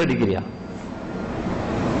 ശക്തിയുള്ള ഡിഗ്രിയാ.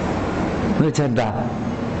 എന്ന് വെച്ചാൽ എന്താ,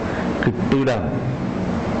 കിട്ടൂല,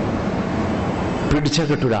 പിടിച്ച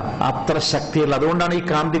കിട്ടൂല, അത്ര ശക്തിയുള്ള. അതുകൊണ്ടാണ് ഈ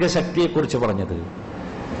കാന്തിക ശക്തിയെ കുറിച്ച് പറഞ്ഞത്.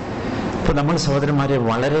 ഇപ്പൊ നമ്മൾ സഹോദരന്മാരെ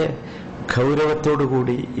വളരെ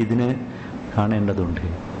ഗൗരവത്തോടുകൂടി ഇതിന് കാണേണ്ടതുണ്ട്.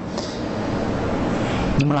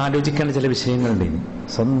 നമ്മൾ ആലോചിക്കേണ്ട ചില വിഷയങ്ങളുണ്ട്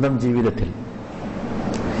സ്വന്തം ജീവിതത്തിൽ.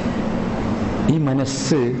 ഈ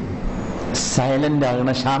മനസ്സ് സൈലന്റ് ആകണ,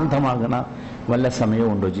 ശാന്തമാകണ വല്ല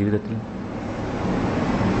സമയമുണ്ടോ ജീവിതത്തിൽ?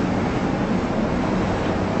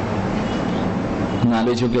 ഒന്ന്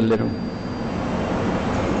ആലോചിക്കുക എല്ലാവരും.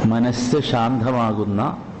 മനസ്സ് ശാന്തമാകുന്ന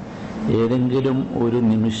ഏതെങ്കിലും ഒരു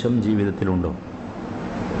നിമിഷം ജീവിതത്തിലുണ്ടോ?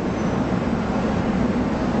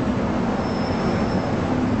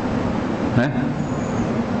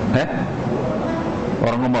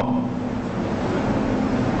 ഉറങ്ങുമ്പോ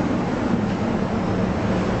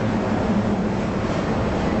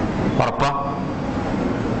ഉറപ്പാ?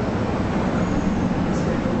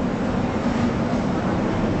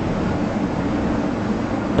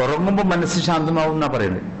 ഉറങ്ങുമ്പോ മനസ്സ് ശാന്തമാവും എന്നാ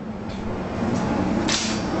പറയുന്നത്.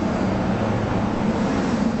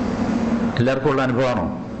 എല്ലാവർക്കും ഉള്ള അനുഭവമാണോ?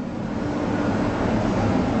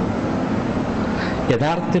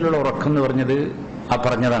 യഥാർത്ഥത്തിലുള്ള ഉറക്കം എന്ന് പറഞ്ഞത് ആ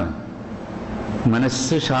പറഞ്ഞതാണ്.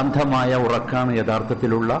 മനസ്സ് ശാന്തമായ ഉറക്കാണ്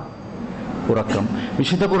യഥാർത്ഥത്തിലുള്ള ഉറക്കം.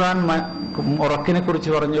 വിശുദ്ധ ഖുർആൻ ഉറക്കിനെ കുറിച്ച്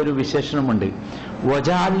പറഞ്ഞ ഒരു വിശേഷണമുണ്ട്,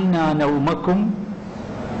 വജഅൽനാ നൗമക്കും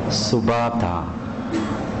സുബാത.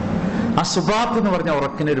 ആ സുബാത്ത് എന്ന് പറഞ്ഞ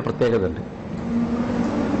ഉറക്കിന് ഒരു പ്രത്യേകത ഉണ്ട്.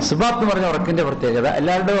 സുബാത്ത് എന്ന് പറഞ്ഞ ഉറക്കിന്റെ പ്രത്യേകത,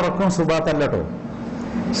 എല്ലാവരുടെയും ഉറക്കം സുബാത്ത് അല്ല കേട്ടോ.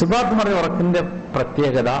 സുബാത്ത് എന്ന് പറഞ്ഞ ഉറക്കിന്റെ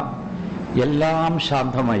പ്രത്യേകത എല്ലാം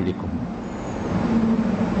ശാന്തമായിരിക്കും.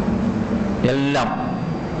 എല്ലാം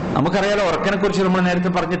നമുക്കറിയാലോ. ഉറക്കിനെ കുറിച്ച് നമ്മൾ നേരത്തെ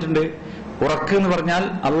പറഞ്ഞിട്ടുണ്ട്. ഉറക്ക് എന്ന് പറഞ്ഞാൽ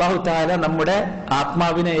അല്ലാഹു തആല നമ്മുടെ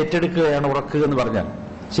ആത്മാവിനെ ഏറ്റെടുക്കുകയാണ്. ഉറക്ക് എന്ന് പറഞ്ഞാൽ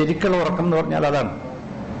ശരിക്കുള്ള ഉറക്കം എന്ന് പറഞ്ഞാൽ അതാണ്,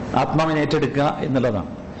 ആത്മാവിനെ ഏറ്റെടുക്കുക എന്നുള്ളതാണ്.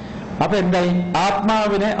 അപ്പൊ എന്തായി,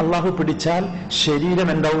 ആത്മാവിനെ അള്ളാഹു പിടിച്ചാൽ ശരീരം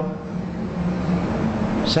എന്താവും?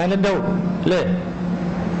 സൈലന്റാവും അല്ലേ?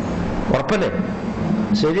 ഉറപ്പല്ലേ?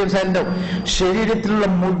 ശരീരം സൈലന്റാവും. ശരീരത്തിലുള്ള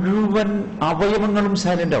മുഴുവൻ അവയവങ്ങളും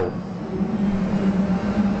സൈലന്റാവും.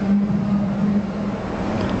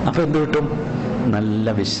 അപ്പൊ എന്ത് കിട്ടും? നല്ല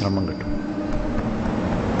വിശ്രമം കിട്ടും,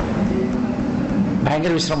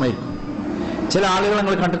 ഭയങ്കര വിശ്രമമായിരിക്കും. ചില ആളുകൾ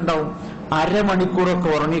നിങ്ങൾ കണ്ടിട്ടുണ്ടാവും, അരമണിക്കൂറൊക്കെ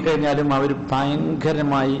ഉറങ്ങിക്കഴിഞ്ഞാലും അവർ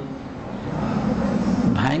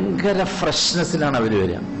ഭയങ്കര ഫ്രഷ്നെസ്സിലാണ് അവർ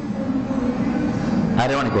വരിക.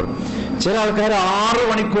 അരമണിക്കൂർ. ചില ആൾക്കാർ 6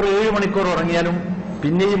 മണിക്കൂർ 7 മണിക്കൂർ ഉറങ്ങിയാലും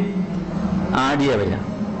പിന്നെയും ആടിയ വരിക.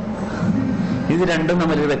 ഇത് രണ്ടും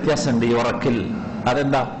തമ്മിലൊരു വ്യത്യാസമുണ്ട് ഈ ഉറക്കിൽ.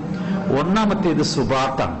 അതെന്താ? ഒന്നാമത്തേത്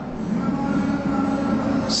സുബാത്താണ്,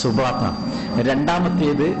 സുബാത്താണ്.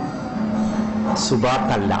 രണ്ടാമത്തേത്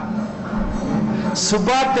സുബാത്തല്ല.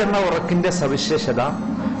 സുബാത്ത് എന്ന ഉറക്കിന്റെ സവിശേഷത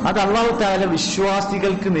അത് അല്ലാഹു തആല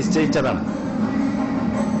വിശ്വാസികൾക്ക് നിശ്ചയിച്ചതാണ്.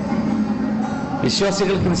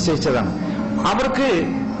 വിശ്വാസികൾക്ക് നിശ്ചയിച്ചതാണ്.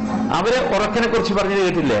 അവരെ ഉറക്കിനെ കുറിച്ച് പറഞ്ഞത്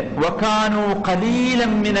കേട്ടില്ലേ? വകാനൂ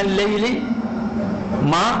ഖലീലൻ മിനൽ ലൈലി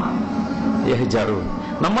മാ യഹ്ജറൂൻ.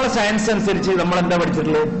 നമ്മളെ സയൻസ് അനുസരിച്ച് നമ്മൾ എന്താ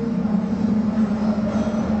പഠിച്ചിട്ടുള്ളത്?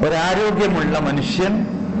 ഒരാരോഗ്യമുള്ള മനുഷ്യൻ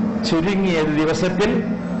ചുരുങ്ങിയ ദിവസത്തിൽ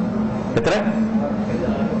എത്ര?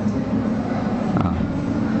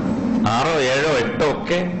 6, 7, 8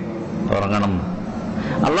 ഒക്കെ ഉറങ്ങണം.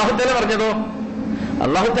 അല്ലാഹു തആല പറഞ്ഞതോ?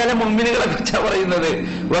 അല്ലാഹു തആല മുഅ്മിനുകളെ കുറിച്ചാ പറയുന്നത്,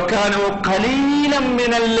 വകാനൂ ഖലീലൻ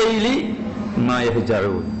മിനൽ ലൈലി മാ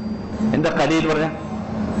യഹ്ജറൂൻ. എന്താ ഖലീൽ പറഞ്ഞ?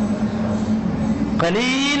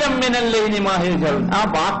 ഖലീലൻ മിനൽ ലൈലി മാ യഹ്ജറൂൻ. ആ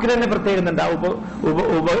വാക്കിന് തന്നെ പ്രത്യേകത.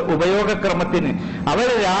 ഉപയോഗക്രമത്തിന് അവർ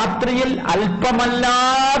രാത്രിയിൽ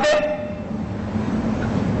അല്പമല്ലാതെ.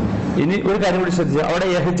 ഇനി ഒരു കാര്യം കൂടി ശ്രദ്ധിച്ചു, അവിടെ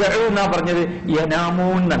യഹ്ജഉ എന്നാ പറഞ്ഞത്,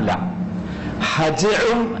 യനാമൂൻ എന്നല്ല.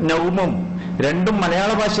 ഹജഉം നൗമും രണ്ടും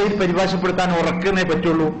മലയാള ഭാഷയിൽ പരിഭാഷപ്പെടുത്താൻ ഉറക്കുന്നേ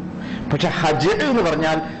പറ്റുള്ളൂ. പക്ഷെ ഹജ്ജ് എന്ന്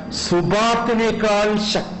പറഞ്ഞാൽ സുബാത്തിനേക്കാൾ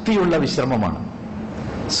ശക്തിയുള്ള വിശ്രമമാണ്.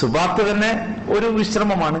 സുബാത്ത് തന്നെ ഒരു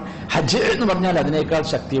വിശ്രമമാണ്. ഹജ്ജ് എന്ന് പറഞ്ഞാൽ അതിനേക്കാൾ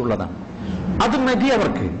ശക്തിയുള്ളതാണ്. അത് മതി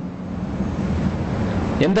അവർക്ക്.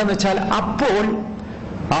 എന്താന്ന് വെച്ചാൽ അപ്പോൾ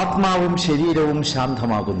ആത്മാവും ശരീരവും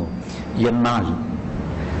ശാന്തമാകുന്നു. എന്നാൽ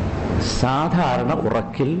സാധാരണ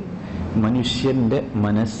ഉറക്കിൽ മനുഷ്യന്റെ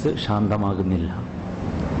മനസ്സ് ശാന്തമാകുന്നില്ല.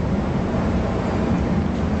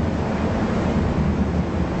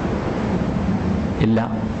 ഇല്ല.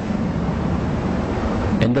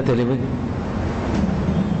 എന്താ തെളിവ്?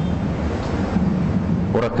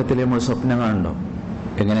 ഉറക്കത്തിൽ നമ്മൾ സ്വപ്നം കാണുന്നുണ്ടോ?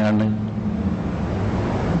 എങ്ങനെ കണ്ട്?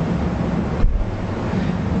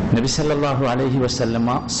 നബി സല്ലല്ലാഹു അലൈഹി വസല്ലമ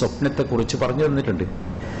സ്വപ്നത്തെ കുറിച്ച് പറഞ്ഞു തന്നിട്ടുണ്ട്.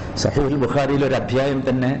 സഹീഹുൽ ബുഖാരിയിൽ ഒരു അധ്യായം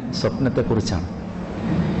തന്നെ സ്വപ്നത്തെ കുറിച്ചാണ്.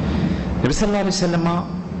 നബി സല്ലല്ലാഹു അലൈഹി വസല്ലമ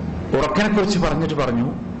ഉറക്കനെ കുറിച്ച് പറഞ്ഞിട്ട് പറഞ്ഞു,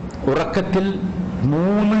 ഉറക്കത്തിൽ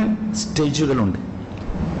 3 സ്റ്റേജുകളുണ്ട്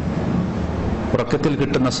ഉറക്കത്തിൽ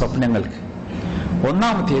കിട്ടുന്ന സ്വപ്നങ്ങൾക്ക്.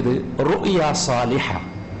 ഒന്നാമത്തേത് റുഅ്യ സാലിഹ.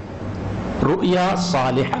 റുഅ്യ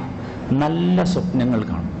സാലിഹ, നല്ല സ്വപ്നങ്ങൾ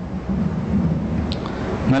കാണും.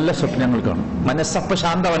 നല്ല സ്വപ്നങ്ങൾ കാണും. മനസ്സപ്പ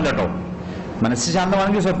ശാന്തമല്ല കേട്ടോ. മനസ്സ്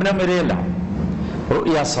ശാന്തമാണെങ്കിൽ സ്വപ്നം വരികയല്ല.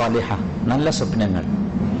 റുഅ്യ സാലിഹ, നല്ല സ്വപ്നങ്ങൾ.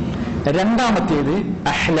 രണ്ടാമത്തേത്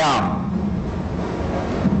അഹ്ലാം.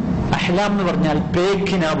 അഹ്ലാം എന്ന് പറഞ്ഞാൽ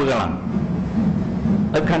പേക്കിനാവുകളാണ്.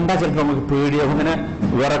 അത് കണ്ടാൽ ചിലപ്പോൾ നമുക്ക് പേടിയാവും, ഇങ്ങനെ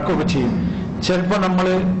വിറക്കൊക്കെ ചെയ്യും. ചിലപ്പോൾ നമ്മൾ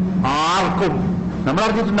ആർക്കും നമ്മൾ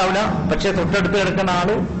അറിഞ്ഞിട്ടുണ്ടാവില്ല, പക്ഷെ തൊട്ടടുത്ത് കിടക്കുന്ന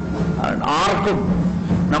ആള് ആർക്കും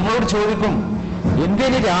നമ്മളോട് ചോദിക്കും,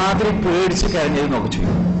 എന്തേലും രാത്രി പേടിച്ച് കരഞ്ഞത് നോക്കി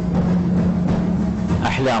ചെയ്യും.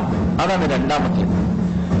 അഹ്ലാം, അതാണ് രണ്ടാമത്തേത്.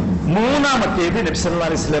 മൂന്നാമത്തേത് നബി സല്ലല്ലാഹു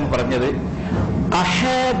അലൈഹി വസല്ലം പറഞ്ഞത്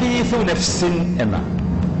അഹാദീസു നഫ്സിൻ എന്നാണ്.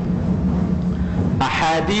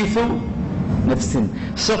 അഹാദീസു നഫ്സിൻ,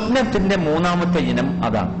 സ്വപ്നത്തിന്റെ മൂന്നാമത്തെ ഇനം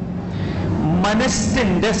അതാണ്.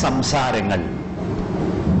 മനസ്സിന്റെ സംസാരങ്ങൾ.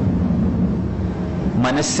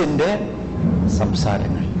 മനസ്സിന്റെ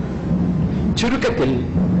സംസാരങ്ങൾ. ചുരുക്കത്തിൽ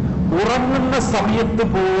ഉറങ്ങുന്ന സമയത്ത്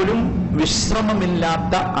പോലും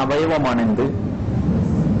വിശ്രമമില്ലാത്ത അവയവമാണെന്ത്?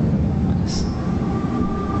 മനസ്സ്.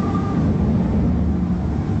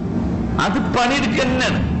 അത്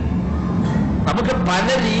പണിയെടുക്കുന്നതാണ്. നമുക്ക് പല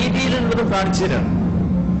രീതിയിലുള്ളത് കാണിച്ചു തരാണ്.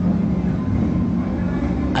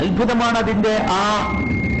 അത്ഭുതമാണ് അതിന്റെ ആ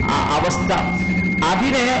അവസ്ഥ.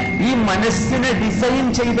 അതിനെ, ഈ മനസ്സിനെ ഡിസൈൻ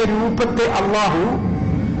ചെയ്ത രൂപത്തെ അള്ളാഹു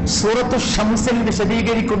സൂറത്തു ഷംസിൽ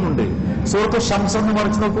വിശദീകരിക്കുന്നുണ്ട്. സൂറത്തു ഷംസ് എന്ന്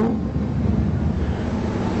മറിച്ച് നോക്കൂ.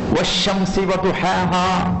 വശംസി വദുഹാഹാ,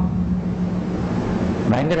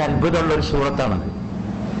 ഭയങ്കര അത്ഭുതമുള്ള ഒരു സൂറത്താണത്.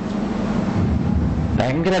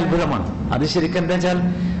 ഭയങ്കര അത്ഭുതമാണ് അത്. ശരിക്കും എന്താ വെച്ചാൽ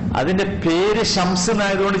അതിന്റെ പേര് ഷംസ്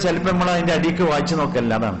എന്നായതുകൊണ്ട് ചിലപ്പോൾ നമ്മൾ അതിന്റെ അടിക്ക് വായിച്ചു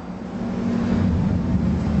നോക്കല്ല. അതാണ്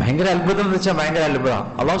ഭയങ്കര അത്ഭുതം എന്ന് വെച്ചാൽ ഭയങ്കര അത്ഭുതം.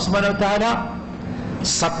 അല്ലാഹു സുബ്ഹാനഹു വ തആല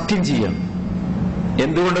സത്യം ചെയ്യണം.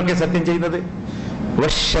 എന്തുകൊണ്ടൊക്കെ സത്യം ചെയ്യുന്നത്?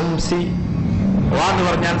 വശംസി, വാ എന്ന്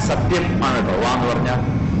പറഞ്ഞാൽ സത്യം ആണ് കേട്ടോ. വാ എന്ന് പറഞ്ഞാൽ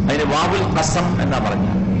അതിന് വാവുൽ ഖസം എന്നാ പറഞ്ഞ.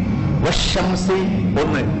 വശംസി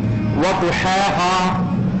ഒന്ന്, വദുഹാഹാ,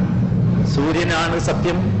 സൂര്യനാണ്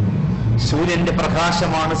സത്യം, സൂര്യന്റെ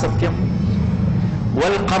പ്രകാശമാണ് സത്യം.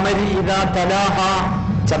 വൽ ഖമരി ഇദാ തലാഹാ,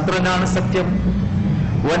 ചന്ദ്രനാണ് സത്യം.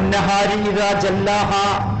 വന്നഹാരി ഇദാ ജല്ലാഹാ,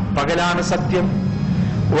 പകലാണ് സത്യം.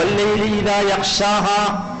 വല്ലൈലി ഇദാ യഖ്ശാഹാ,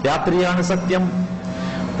 രാത്രിയാണ് സത്യം.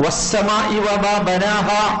 വസ്സമാഇ വമാ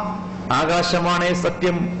ബനാഹാ, ആകാശമാണ്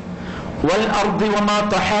സത്യം. വൽ അർദി വമാ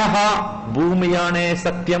തഹാഹാ, ഭൂമിയാണ്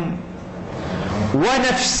സത്യം.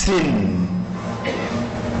 വനഫ്സിൻ,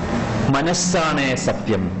 മനസ്സാണ്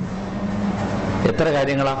സത്യം. എത്ര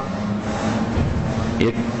കാര്യങ്ങളാ?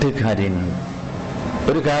 8 കാര്യങ്ങൾ.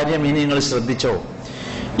 ഒരു കാര്യം ഇനി നിങ്ങൾ ശ്രദ്ധിച്ചോ,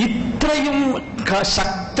 ഇത്രയും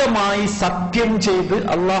ശക്തമായി സത്യം ചെയ്ത്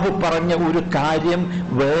അള്ളാഹു പറഞ്ഞ ഒരു കാര്യം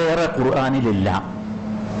വേറെ ഖുർആനിലില്ല.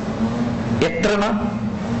 എത്രണ്ണം?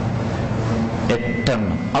 8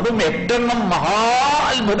 എണ്ണം. അതും 8 എണ്ണം മഹാ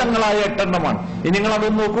അത്ഭുതങ്ങളായ 8 എണ്ണമാണ്. ഇനി നിങ്ങൾ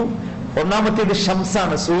അതൊന്ന് നോക്കൂ. ഒന്നാമത്തേത്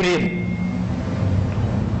ഷംസാണ്, സൂര്യൻ.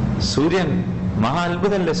 സൂര്യൻ മഹാ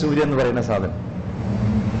അത്ഭുതമല്ലേ സൂര്യൻ എന്ന് പറയുന്ന സാധനം?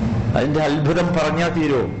 അതിന്റെ അത്ഭുതം പറഞ്ഞാൽ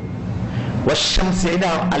തീരോ? വശംസേന,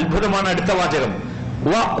 അത്ഭുതമാണ് അടുത്ത വാചകം.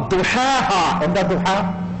 എന്താ ദുഹ?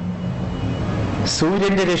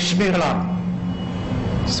 സൂര്യന്റെ രശ്മികളാണ്.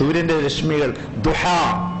 സൂര്യന്റെ രശ്മികൾ ദുഹ,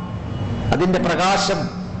 അതിന്റെ പ്രകാശം,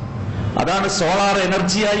 അതാണ് സോളാർ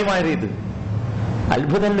എനർജിയായി മാറിയത്.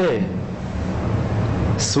 അത്ഭുതല്ലേ?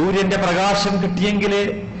 സൂര്യന്റെ പ്രകാശം കിട്ടിയെങ്കിലേ,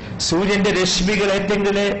 സൂര്യന്റെ രശ്മികൾ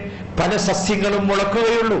ഏറ്റെങ്കിലേ പല സസ്യങ്ങളും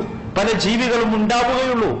മുളക്കുകയുള്ളൂ, പല ജീവികളും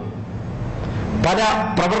ഉണ്ടാവുകയുള്ളൂ, പല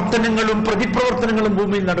പ്രവർത്തനങ്ങളും പ്രതിപ്രവർത്തനങ്ങളും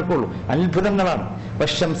ഭൂമിയിൽ നടക്കുള്ളൂ. അത്ഭുതങ്ങളാണ്.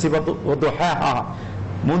 വശംസി വദുഹാഹാ.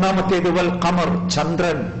 മൂന്നാമത്തേത് വൽ ഖമർ,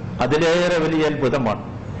 ചന്ദ്രൻ. അതിലേറെ വലിയ അത്ഭുതമാണ്.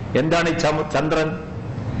 എന്താണ് ഈ ചന്ദ്രൻ?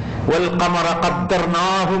 വൽ ഖമറ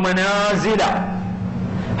ഖദ്ദർനാഹു മനാസില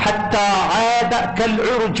ഹത്താ ആദ കൽ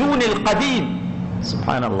ഉർജൂനിൽ ഖദീം.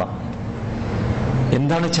 സുബ്ഹാനല്ലാഹ്.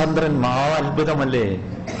 എന്താണ് ചന്ദ്രൻ? അത്ഭുതമല്ലേ?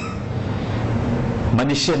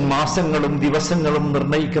 മനുഷ്യൻ മാസങ്ങളും ദിവസങ്ങളും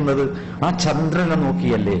നിർണയിക്കുന്നത് ആ ചന്ദ്രനെ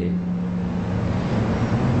നോക്കിയല്ലേ?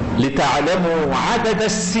 ലിതഅലമു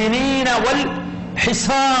അദദസ്സിനീന വൽ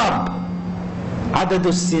ഹിസാബ്.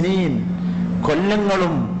 അദദുസ്സിനീൻ,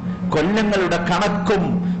 കൊല്ലങ്ങളും കൊല്ലങ്ങളുടെ കണക്കും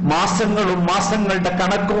മാസങ്ങളും മാസങ്ങളുടെ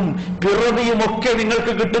കണക്കും പിറവിയും ഒക്കെ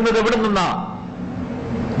നിങ്ങൾക്ക് കിട്ടുന്നത് എവിടെ നിന്നാ?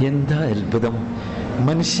 എന്താ അത്ഭുതം!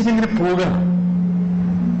 മനുഷ്യനിങ്ങനെ പോകാം,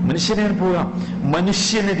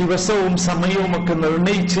 മനുഷ്യന് ദിവസവും സമയവും ഒക്കെ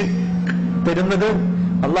നിർണയിച്ച് തരുന്നത്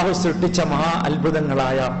അള്ളാഹു സൃഷ്ടിച്ച മഹാ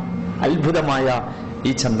അത്ഭുതമായ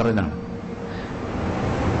ഈ ചന്ദ്രനാണ്.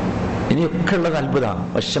 ഇനിയൊക്കെ ഉള്ളത് അത്ഭുതമാണ്.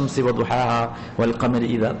 വശംസി വദുഹാഹ വൽ ഖമരി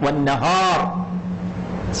ഇദാ വന്നഹാർ.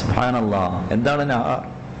 സുബ്ഹാനല്ലാഹ്. എന്താണ് നഹാർ?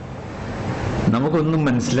 നമുക്കൊന്നും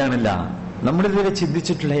മനസ്സിലാണില്ല. നമ്മളിതുവരെ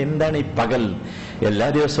ചിന്തിച്ചിട്ടില്ല എന്താണ് ഈ പകൽ. എല്ലാ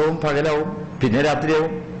ദിവസവും പകലാവും, പിന്നെ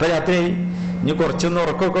രാത്രിയാവും. ഇപ്പൊ രാത്രിയായി, ഇനി കുറച്ചൊന്ന്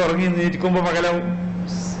ഉറക്കമൊക്കെ ഉറങ്ങി നീക്കുമ്പോ പകലാവും.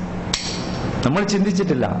 നമ്മൾ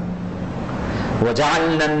ചിന്തിച്ചിട്ടില്ല.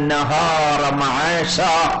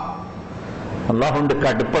 അള്ളാഹുണ്ട്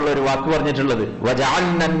കടുപ്പുള്ള ഒരു വാക്ക് പറഞ്ഞിട്ടുള്ളത്.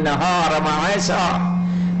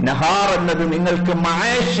 നഹാർ എന്നത് നിങ്ങൾക്ക്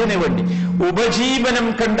മഅേഷിന് വേണ്ടി, ഉപജീവനം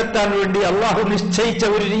കണ്ടെത്താൻ വേണ്ടി അള്ളാഹു നിശ്ചയിച്ച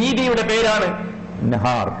ഒരു രീതിയുടെ പേരാണ്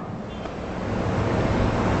നഹാർ.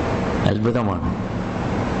 അത്ഭുതമാണ്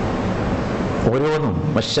ഓരോന്നും.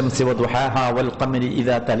 വശംസി വദുഹാഹ വൽ ഖമരി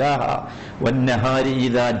ഇദാ തലാഹ വന്നഹാരി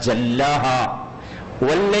ഇദാ ജല്ലാഹ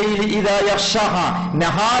വല്ലൈലി ഇദാ യഗ്ശാഹ.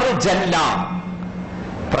 നഹാർ ജല്ല,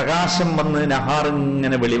 പ്രകാശം വന്ന് നഹാർ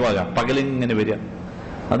ഇങ്ങനെ വെളിവാകാം, പകലിങ്ങനെ വരിക.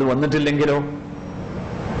 അത് വന്നിട്ടില്ലെങ്കിലോ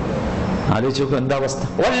ആലോചിച്ച് നോക്കൂ എന്താ അവസ്ഥ.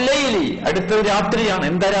 വല്ലൈലി, അടുത്തത് രാത്രിയാണ്.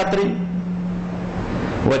 എന്താ രാത്രി?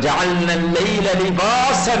 വജഅൽനൽ ലൈല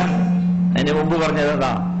ലിബാസൻ. അതിന് മുമ്പ്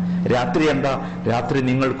പറഞ്ഞതാ രാത്രി. എന്താ രാത്രി?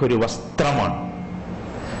 നിങ്ങൾക്കൊരു വസ്ത്രമാണ്.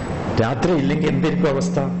 രാത്രി ഇല്ലെങ്കിൽ എന്തായിരിക്കും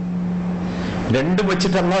അവസ്ഥ? രണ്ടും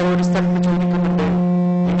വെച്ചിട്ട് അള്ളാഹു ഒരു സ്ഥലത്ത് ചോദിക്കുന്നുണ്ട്.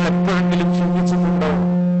 നിങ്ങൾ എപ്പോഴെങ്കിലും ചിന്തിച്ചിട്ടുണ്ടോ?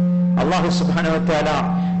 അള്ളാഹു സുബ്ഹാനഹു വ തആല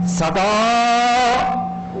സദാ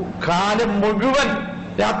കാലം മുഴുവൻ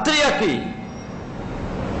രാത്രിയാക്കി.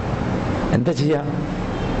 എന്താ ചെയ്യാ?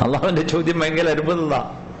 അള്ളാഹുവിന്റെ ചോദ്യം ഭയങ്കര അത്ഭുതമുള്ള.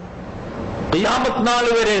 ഖിയാമത്ത് നാൾ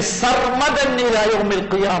വരെ സർമദൻ ഇലാ യൗമിൽ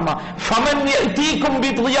ഖിയാമ ഫമൻ യഅതീകും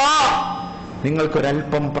ബിദിയാ.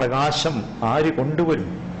 നിങ്ങൾക്കൊരൽപ്പം പ്രകാശം ആര് കൊണ്ടുവരും?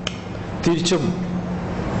 തിരിച്ചും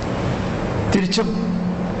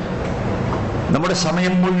നമ്മുടെ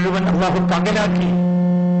സമയം മുഴുവൻ അള്ളാഹു പകലാക്കി.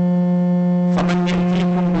 ഫമൻ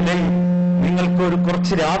യഅതീകും ബിലൈൽ, നിങ്ങൾക്ക് ഒരു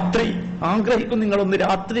കുറച്ച് രാത്രി ആഗ്രഹിക്കും. നിങ്ങളൊന്ന്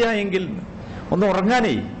രാത്രിയായെങ്കിൽ, ഒന്ന്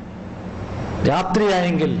ഉറങ്ങാനേ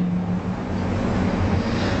രാത്രിയായെങ്കിൽ.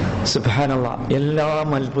 സുബ്ഹാനല്ലാഹ്. എല്ലാം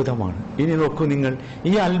അത്ഭുതമാണ്. ഇനി നോക്കൂ നിങ്ങൾ,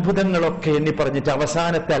 ഈ അത്ഭുതങ്ങളൊക്കെ എണ്ണി പറഞ്ഞിട്ട്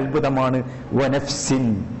അവസാനത്തെ അത്ഭുതമാണ് വനഫ്സിൻ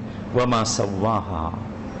വമാ സവ്വാഹ.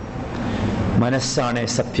 മനസ്സാണ്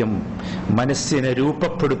സത്യം. മനസ്സിനെ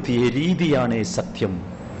രൂപപ്പെടുത്തിയ രീതിയാണ് സത്യം.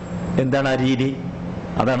 എന്താണ് ആ രീതി?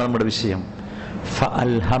 അതാണ് നമ്മുടെ വിഷയം.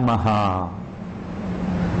 ഫഅൽഹമഹ.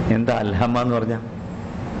 എന്താ അൽഹമ എന്ന് പറഞ്ഞ?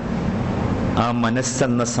 ആ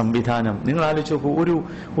മനസ്സെന്ന സംവിധാനം നിങ്ങൾ ആലോചിച്ച് നോക്കൂ.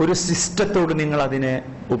 ഒരു സിസ്റ്റത്തോട് നിങ്ങൾ അതിനെ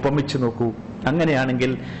ഉപമിച്ചു നോക്കൂ.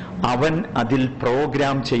 അങ്ങനെയാണെങ്കിൽ അവൻ അതിൽ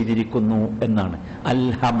പ്രോഗ്രാം ചെയ്തിരിക്കുന്നു എന്നാണ്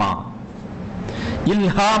അൽഹമ.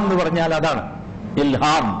 ഇൽഹാം എന്ന് പറഞ്ഞാൽ അതാണ്.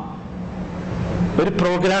 ഇൽഹാം ഒരു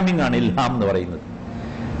പ്രോഗ്രാമിംഗ് ആണ്. ഇൽഹാം എന്ന് പറയുന്നത്.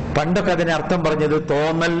 പണ്ടൊക്കെ അതിന് അർത്ഥം പറഞ്ഞത്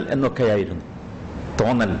തോന്നൽ എന്നൊക്കെയായിരുന്നു.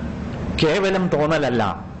 തോന്നൽ കേവലം തോന്നലല്ല,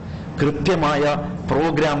 കൃത്യമായ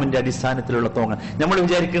പ്രോഗ്രാമിന്റെ അടിസ്ഥാനത്തിലുള്ള തോന്നൽ. നമ്മൾ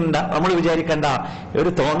വിചാരിക്കണ്ട ഒരു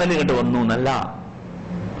തോന്നൽ കണ്ട് വന്നു എന്നല്ല.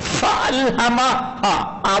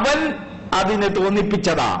 അവൻ അതിനെ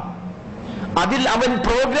തോന്നിപ്പിച്ചതാ. അതിൽ അവൻ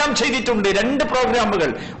പ്രോഗ്രാം ചെയ്തിട്ടുണ്ട്. 2 പ്രോഗ്രാമുകൾ.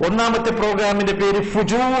 ഒന്നാമത്തെ പ്രോഗ്രാമിന്റെ പേര്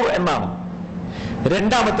ഫുജൂർ എന്നാണ്.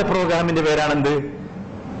 രണ്ടാമത്തെ പ്രോഗ്രാമിന്റെ പേരാണെന്ത്?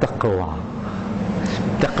 തഖ്വ.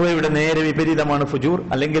 തഖ്വയുടെ നേരെ വിപരീതമാണ് ഫുജൂർ,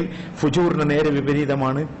 അല്ലെങ്കിൽ ഫുജൂറിന് നേരെ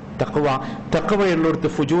വിപരീതമാണ് തഖ്വ. തഖ്വയുള്ളടത്ത്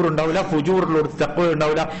ഫുജൂർ ഉണ്ടാവില്ല, ഫുജൂറുള്ളടത്ത് തഖ്വ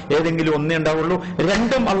ഉണ്ടാവില്ല. ഏതെങ്കിലും ഒന്നേ ഉണ്ടാവുള്ളൂ.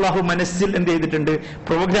 രണ്ടും അള്ളാഹു മനസ്സിൽ എന്ത് ചെയ്തിട്ടുണ്ട്?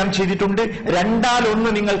 പ്രോഗ്രാം ചെയ്തിട്ടുണ്ട്.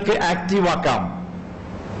 2-1 നിങ്ങൾക്ക് ആക്റ്റീവ് ആക്കാം.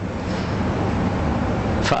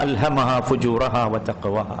 ഫഅൽഹമഹാ ഫുജൂറഹാ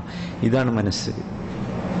വതഖ്വഹാ. ഇതാണ് മനസ്സ്.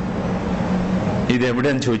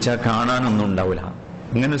 ഇതെവിടെയെന്ന് ചോദിച്ചാൽ കാണാനൊന്നും ഉണ്ടാവില്ല.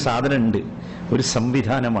 ഇങ്ങനെ ഒരു സാധനം ഉണ്ട്, ഒരു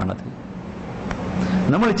സംവിധാനമാണത്.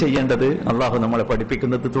 നമ്മൾ ചെയ്യേണ്ടത്, അള്ളാഹു നമ്മളെ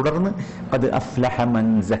പഠിപ്പിക്കുന്നത് തുടർന്ന് അത് അഫ്ലഹ മൻ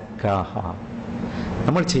സക്കാഹ.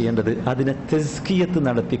 നമ്മൾ ചെയ്യേണ്ടത് അതിനെ തസ്കിയത്ത്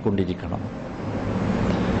നടത്തിക്കൊണ്ടിരിക്കണം,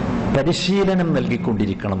 പരിശീലനം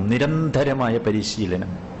നൽകിക്കൊണ്ടിരിക്കണം. നിരന്തരമായ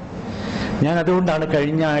പരിശീലനം. ഞാൻ അതുകൊണ്ടാണ്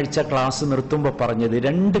കഴിഞ്ഞ ആഴ്ച ക്ലാസ് നിർത്തുമ്പോൾ പറഞ്ഞത്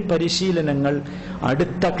 2 പരിശീലനങ്ങൾ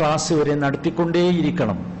അടുത്ത ക്ലാസ് വരെ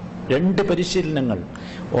നടത്തിക്കൊണ്ടേയിരിക്കണം. 2 പരിശീലനങ്ങൾ.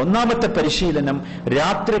 ഒന്നാമത്തെ പരിശീലനം,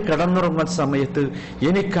 രാത്രി കിടന്നുറങ്ങുന്ന സമയത്ത്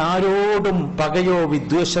എനിക്കാരോടും പകയോ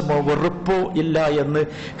വിദ്വേഷമോ വെറുപ്പോ ഇല്ല എന്ന്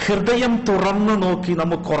ഹൃദയം തുറന്നു നോക്കി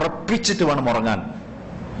നമുക്ക് ഉറപ്പിച്ചിട്ട് വേണം ഉറങ്ങാൻ.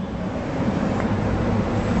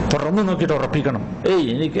 തുറന്നു നോക്കിയിട്ട് ഉറപ്പിക്കണം,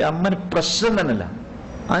 എനിക്ക് അമ്മന് പ്രശ്നം തന്നെയല്ല,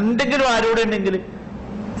 എന്തെങ്കിലും ആരോടുണ്ടെങ്കിൽ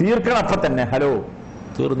തീർക്കണം അപ്പൊ തന്നെ, ഹലോ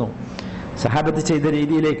തീർന്നു. സഹാബത്ത് ചെയ്ത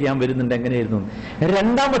രീതിയിലേക്ക് ഞാൻ വരുന്നുണ്ട്. എങ്ങനെയായിരുന്നു?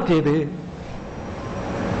 രണ്ടാമത്തേത്,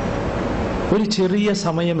 ഒരു ചെറിയ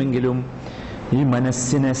സമയമെങ്കിലും ഈ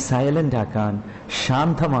മനസ്സിനെ സൈലന്റ് ആക്കാൻ,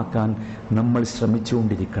 ശാന്തമാക്കാൻ നമ്മൾ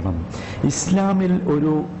ശ്രമിച്ചുകൊണ്ടിരിക്കണം. ഇസ്ലാമിൽ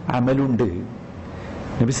ഒരു അമലുണ്ട്.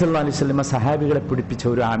 നബി സല്ലല്ലാഹു അലൈഹി വസല്ലം സഹാബികളെ പഠിപ്പിച്ച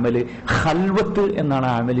ഒരു അമല് ഖൽവത്ത് എന്നാണ്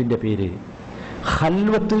ആ അമലിന്റെ പേര്.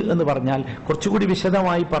 ഖൽവത്ത് എന്ന് പറഞ്ഞാൽ കുറച്ചുകൂടി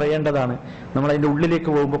വിശദമായി പറയേണ്ടതാണ്, നമ്മൾ അതിന്റെ ഉള്ളിലേക്ക്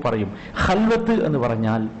പോകുമ്പോൾ പറയും. ഖൽവത്ത് എന്ന്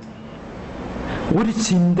പറഞ്ഞാൽ ഒരു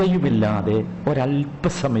ചിന്തയുമില്ലാതെ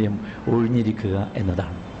ഒരല്പസമയം ഒഴിഞ്ഞിരിക്കുക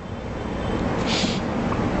എന്നതാണ്.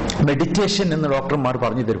 മെഡിറ്റേഷൻ എന്ന് ഡോക്ടർമാർ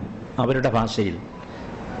പറഞ്ഞു തരും അവരുടെ ഭാഷയിൽ.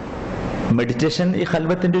 മെഡിറ്റേഷൻ ഈ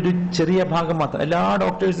ഖൽവത്തിന്റെ ഒരു ചെറിയ ഭാഗം മാത്രം. എല്ലാ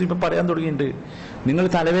ഡോക്ടേഴ്സും ഇപ്പൊ പറയാൻ തുടങ്ങിയിട്ടുണ്ട്. നിങ്ങൾ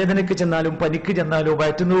തലവേദനയ്ക്ക് ചെന്നാലും, പനിക്ക് ചെന്നാലും,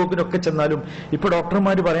 വയറ്റുന്നോക്കിനൊക്കെ ചെന്നാലും ഇപ്പൊ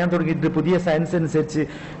ഡോക്ടർമാർ പറയാൻ തുടങ്ങിയിട്ട് പുതിയ സയൻസ് അനുസരിച്ച്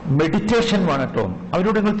മെഡിറ്റേഷൻ വേണം കേട്ടോ.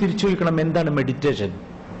 അവരോട് നിങ്ങൾ തിരിച്ചു ചോദിക്കണം, എന്താണ് മെഡിറ്റേഷൻ?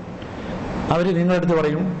 അവർ നിങ്ങളുടെ അടുത്ത്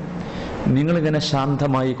പറയും, നിങ്ങളിങ്ങനെ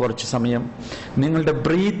ശാന്തമായി കുറച്ച് സമയം നിങ്ങളുടെ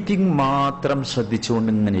ബ്രീത്തിങ് മാത്രം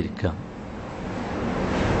ശ്രദ്ധിച്ചുകൊണ്ട് ഇങ്ങനെ ഇരിക്കുക.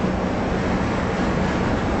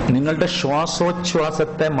 നിങ്ങളുടെ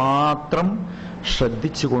ശ്വാസോച്ഛ്വാസത്തെ മാത്രം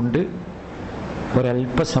ശ്രദ്ധിച്ചുകൊണ്ട്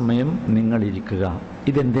ഒരല്പസമയം നിങ്ങൾ ഇരിക്കുക.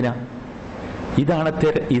 ഇതെന്തിനാ?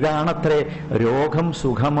 ഇതാണത്രേ രോഗം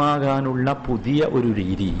സുഖമാകാനുള്ള പുതിയ ഒരു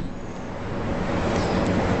രീതി.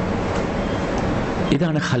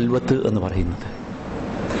 ഇതാണ് ഖൽവത്ത് എന്ന് പറയുന്നത്.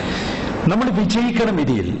 നമ്മൾ വിജയിക്കണം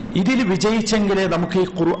ഇതിൽ വിജയിച്ചെങ്കിലേ നമുക്ക് ഈ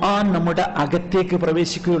ഖുർആൻ നമ്മുടെ അകത്തേക്ക്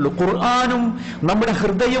പ്രവേശിക്കുകയുള്ളൂ. ഖുർആനും നമ്മുടെ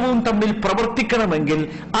ഹൃദയവും തമ്മിൽ പ്രവർത്തിക്കണമെങ്കിൽ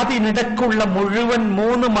അതിനിടക്കുള്ള മുഴുവൻ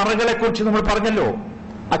 3 മറകളെ കുറിച്ച് നമ്മൾ പറഞ്ഞല്ലോ.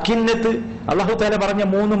 അക്കിന്നത്ത്, അല്ലാഹു തആല പറഞ്ഞ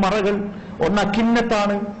 3 മറകൾ, ഒന്ന്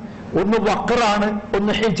അക്കിന്നത്താണ്, ഒന്ന് വഖറാണ്,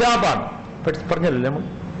 ഒന്ന് ഹിജാബാണ്. പറഞ്ഞല്ലോ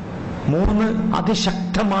 3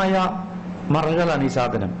 അതിശക്തമായ മറകളാണ് ഈ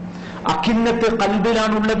സാധനം. അക്കിന്നത്ത്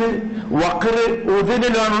ഖൽബിലാണുള്ളത്, വഖറ്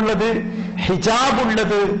ഉദുനിലാണുള്ളത്,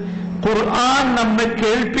 ഹിജാബുള്ളത് ഖുർആൻ നമ്മെ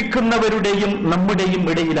കേൾപ്പിക്കുന്നവരുടെയും നമ്മുടെയും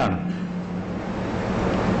ഇടയിലാണ്.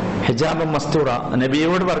 ഹിജാബ് മസ്തൂറ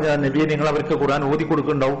നബിയോട് പറഞ്ഞ, നബിയെ നിങ്ങൾ അവർക്ക് ഖുർആൻ ഓതി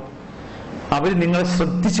കൊടുക്കുന്നുണ്ടാവും, അവർ നിങ്ങളെ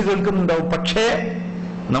ശ്രദ്ധിച്ചു കേൾക്കുന്നുണ്ടാവും. പക്ഷേ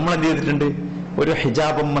നമ്മൾ എന്ത് ചെയ്തിട്ടുണ്ട്? ഒരു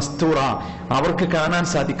ഹിജാബ് മസ്തൂറ, അവർക്ക് കാണാൻ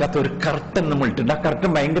സാധിക്കാത്ത ഒരു കർട്ടൻ നമ്മൾ ഇട്ടിട്ടുണ്ട്. ആ കർട്ടൻ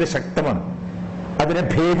ഭയങ്കര ശക്തമാണ്, അതിനെ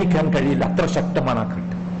ഭേദിക്കാൻ കഴിയില്ല, അത്ര ശക്തമാണ് ആ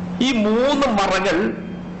കർട്ടൻ. ഈ 3 മറകൾ,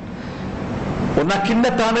 ഒന്ന്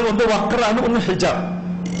അക്കിന്നത്താണ്, ഒന്ന് വഖറാണ്, ഒന്ന് ഹിജാബ്.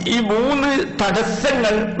 ഈ 3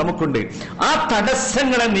 തടസ്സങ്ങൾ നമുക്കുണ്ട്. ആ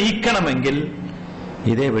തടസ്സങ്ങളെ നീക്കണമെങ്കിൽ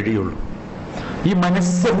ഇതേ വഴിയുള്ളൂ. ഈ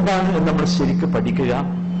മനസ്സെന്താണ് എന്ന് നമ്മൾ ശരിക്കും പഠിക്കുക.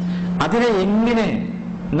 അതിനെ എങ്ങനെ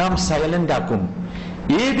നാം സൈലന്റ് ആക്കും,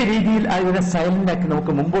 ഏത് രീതിയിൽ അതിനെ സൈലന്റ് ആക്കി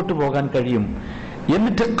നമുക്ക് മുമ്പോട്ട് പോകാൻ കഴിയും,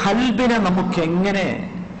 എന്നിട്ട് ഖൽബിനെ നമുക്ക് എങ്ങനെ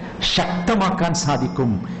ശക്തമാക്കാൻ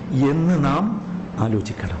സാധിക്കും എന്ന് നാം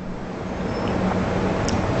ആലോചിക്കണം.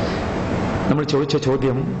 നമ്മൾ ചോദിച്ച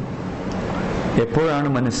ചോദ്യം എപ്പോഴാണ്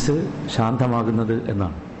മനസ്സ് ശാന്തമാകുന്നത്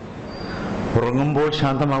എന്നാണ്. ഉറങ്ങുമ്പോൾ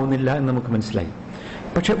ശാന്തമാകുന്നില്ല എന്ന് നമുക്ക് മനസ്സിലായി.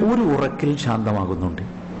 പക്ഷെ ഒരു ഉറക്കിൽ ശാന്തമാകുന്നുണ്ട്.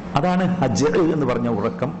 അതാണ് ഹജ്ജ് എന്ന് പറഞ്ഞ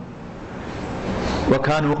ഉറക്കം.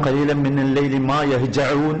 വകാനു ഖലീലൻ മിനൽ ലൈലി മാ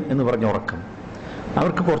യഹ്ജഊൻ എന്ന് പറഞ്ഞ ഉറക്കം.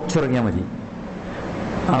 അവർക്ക് കുറച്ചിറങ്ങിയാൽ മതി,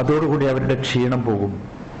 അതോടുകൂടി അവരുടെ ക്ഷീണം പോകും,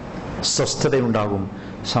 സ്വസ്ഥതയുണ്ടാകും,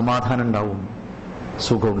 സമാധാനം ഉണ്ടാവും,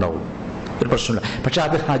 സുഖം ഉണ്ടാവും, ഒരു പ്രശ്നമില്ല. പക്ഷെ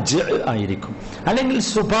അത് ഹജ്ജ് ആയിരിക്കും. അല്ലെങ്കിൽ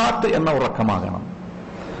സുബാത്ത് എന്ന ഉറക്കമാകണം.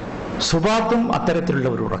 സുബാത്തും അത്തരത്തിലുള്ള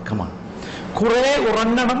ഒരു ഉറക്കമാണ്. കുറെ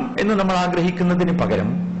ഉറങ്ങണം എന്ന് നമ്മൾ ആഗ്രഹിക്കുന്നതിന് പകരം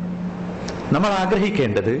നമ്മൾ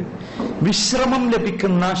ആഗ്രഹിക്കേണ്ടത് വിശ്രമം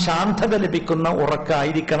ലഭിക്കുന്ന, ശാന്തത ലഭിക്കുന്ന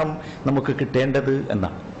ഉറക്കമായിരിക്കണം നമുക്ക് കിട്ടേണ്ടത്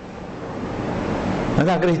എന്നാണ്. അത്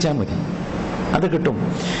ആഗ്രഹിച്ചാൽ മതി, അത് കിട്ടും.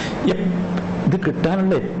 ഇത്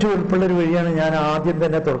കിട്ടാനുള്ള ഏറ്റവും എളുപ്പമുള്ള ഒരു വഴിയാണ് ഞാൻ ആദ്യം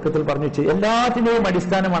തന്നെ തുടക്കത്തിൽ പറഞ്ഞു വെച്ചത്. എല്ലാത്തിന്റെയും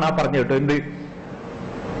അടിസ്ഥാനമാണ് ആ പറഞ്ഞു കേട്ടോ. എന്ത്?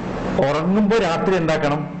 ഉറങ്ങുമ്പോ രാത്രി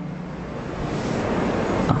എന്താക്കണം?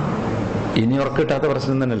 ഇനി ഉറക്കം കിട്ടാത്ത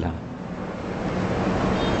പ്രശ്നം തന്നെയല്ല.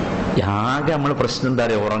 ആകെ നമ്മൾ പ്രശ്നം എന്താ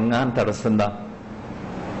പറയുക? ഉറങ്ങാൻ തടസ്സം എന്താ?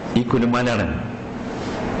 ഈ കുലുമാലാണ്,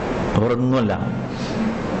 ഉറങ്ങുമല്ല.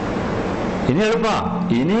 ഇനി എളുപ്പാ.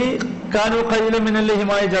 ഇനി കാനു ഖലീലൻ മിനൽ ലൈലി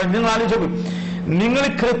മാ യഹ്ജഊൻ. നിങ്ങൾ ആലോചിച്ചു, നിങ്ങൾ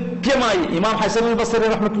കൃത്യമായി ഇമാം ഹസൻ അൽ ബസ്രി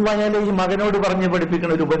റഹ്മത്തുള്ളാഹി അലൈഹി മകനോട് പറഞ്ഞ്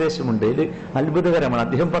പഠിപ്പിക്കുന്ന ഒരു ഉപദേശമുണ്ട്. ഇത് അത്ഭുതകരമാണ്.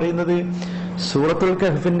 അദ്ദേഹം പറയുന്നത് സൂറത്തുൽ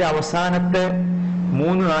കഹ്ഫിന്റെ അവസാനത്തെ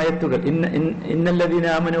 3 ആയത്തുകൾ, ഇന്നല്ലദീന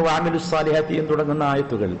ആമനു വഅമിലുസ് സാലിഹാത്തി എന്ന് തുടങ്ങുന്ന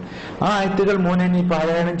ആയത്തുകൾ, ആ ആയത്തുകൾ മോനെ നീ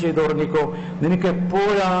പാരായണം ചെയ്ത് തുടങ്ങിക്കോ. നിനക്ക്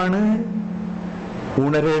എപ്പോഴാണ്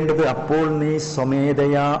ഉണരേണ്ടത് അപ്പോൾ നീ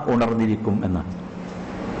സ്വമേധയാ ഉണർന്നിരിക്കും എന്നാണ്.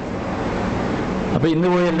 അപ്പൊ ഇന്ന്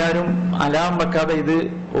പോയി എല്ലാവരും അലാം വെക്കാതെ ഇത്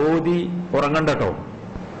ഓതി ഉറങ്ങണ്ടോ.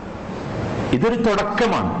 ഇതൊരു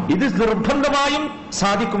തുടക്കമാണ്. ഇത് നിർബന്ധമായും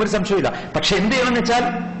സാധിക്കും, ഒരു സംശയമില്ല. പക്ഷെ എന്ത് ചെയ്യണമെന്ന് വെച്ചാൽ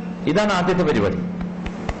ഇതാണ് ആദ്യത്തെ പരിപാടി.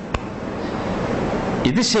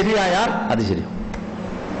 ഇത് ശരിയായാൽ അത് ശരിയാവും.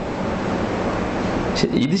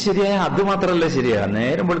 ഇത് ശരിയായ അത് മാത്രമല്ല ശരിയാ,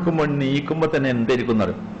 നേരം വെളുക്കുമ്പോൾ നീക്കുമ്പോ തന്നെ എന്തായിരിക്കും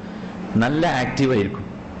നല്ല ആക്റ്റീവായിരിക്കും.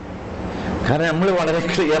 കാരണം നമ്മൾ വളരെ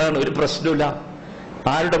ക്ലിയർ ആണ്, ഒരു പ്രശ്നമില്ല.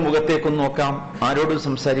 ആരുടെ മുഖത്തേക്കും നോക്കാം, ആരോടും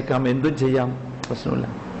സംസാരിക്കാം, എന്തും ചെയ്യാം, പ്രശ്നമില്ല.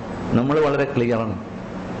 നമ്മൾ വളരെ ക്ലിയർ ആണ്.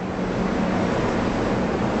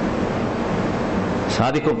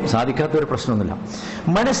 സാധിക്കും, സാധിക്കാത്തൊരു പ്രശ്നമൊന്നുമില്ല.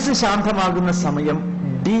 മനസ്സ് ശാന്തമാകുന്ന സമയം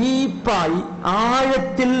ഡീപ്പായി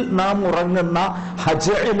ആഴത്തിൽ നാം ഉറങ്ങുന്ന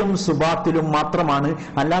ഹജയിലും സുബാത്തിലും മാത്രമാണ്.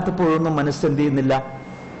 അല്ലാത്തപ്പോഴൊന്നും മനസ്സ് എന്ത് ചെയ്യുന്നില്ല,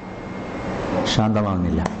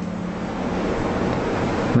 ശാന്തമാകുന്നില്ല.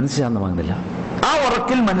 മനസ്സ് ശാന്തമാകുന്നില്ല. ആ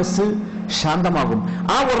ഉറക്കിൽ മനസ്സ് ശാന്തമാകും.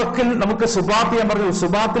 ആ ഉറക്കിൽ നമുക്ക് സുബാത്ത്, ഞാൻ പറഞ്ഞു,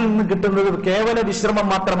 സുബാത്തിൽ നിന്ന് കിട്ടുന്നത് കേവല വിശ്രമം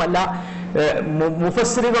മാത്രമല്ല.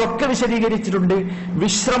 മുഫസ്സിറുകളൊക്കെ വിശദീകരിച്ചിട്ടുണ്ട്,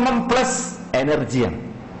 വിശ്രമം പ്ലസ് എനർജിയാണ്.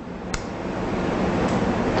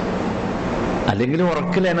 അല്ലെങ്കിൽ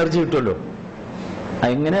ഉറക്കിൽ എനർജി കിട്ടുമല്ലോ.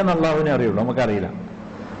 എങ്ങനെയാന്ന് അല്ലാഹുവിനെ അറിയുള്ളൂ, നമുക്കറിയില്ല.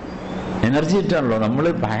 എനർജി കിട്ടാണല്ലോ. നമ്മൾ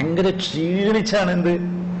ഭയങ്കര ക്ഷീണിച്ചാണ് എന്ത്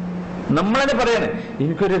നമ്മളെന്നെ പറയാണ്,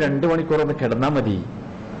 എനിക്കൊരു 2 മണിക്കൂർ ഒന്ന് കിടന്നാൽ മതി.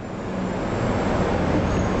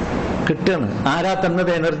 കിട്ടാണ്. ആരാ തന്നത്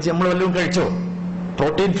എനർജി? നമ്മൾ വല്ലതും കഴിച്ചോ?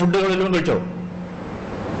 പ്രോട്ടീൻ ഫുഡുകൾ വല്ലതും കഴിച്ചോ?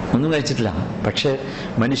 ഒന്നും കഴിച്ചിട്ടില്ല. പക്ഷെ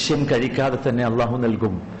മനുഷ്യൻ കഴിക്കാതെ തന്നെ അള്ളാഹു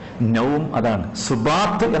നൽകും നൗം. അതാണ്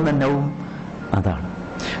സുബാത്ത് എന്ന നൗം, അതാണ്.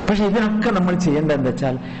 പക്ഷെ ഇതിനൊക്കെ നമ്മൾ ചെയ്യേണ്ടത് എന്താ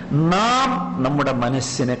വെച്ചാൽ നാം നമ്മുടെ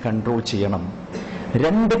മനസ്സിനെ കൺട്രോൾ ചെയ്യണം.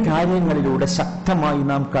 2 കാര്യങ്ങളിലൂടെ ശക്തമായി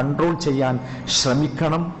നാം കൺട്രോൾ ചെയ്യാൻ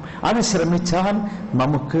ശ്രമിക്കണം. അത് ശ്രമിച്ചാൽ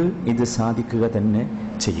നമുക്ക് ഇത് സാധിക്കുക തന്നെ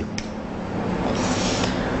ചെയ്യും.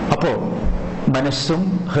 അപ്പോ മനസ്സും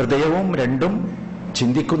ഹൃദയവും രണ്ടും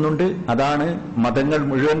ചിന്തിക്കുന്നുണ്ട്. അതാണ് മതങ്ങൾ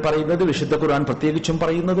മുഴുവൻ പറയുന്നത്, വിശുദ്ധ ഖുർആൻ പ്രത്യേകിച്ചും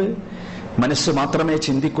പറയുന്നത്. മനസ്സ് മാത്രമേ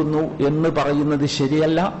ചിന്തിക്കുന്നു എന്ന് പറയുന്നത്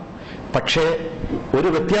ശരിയല്ല. പക്ഷേ ഒരു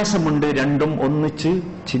വ്യത്യാസമുണ്ട്, രണ്ടും ഒന്നിച്ച്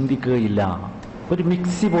ചിന്തിക്കുകയില്ല. ഒരു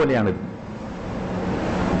മിക്സി പോലെയാണ്.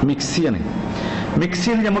 മിക്സിയാണ്.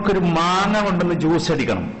 മിക്സിയിൽ നമുക്കൊരു മാങ്ങ കൊണ്ടൊന്ന് ജ്യൂസ്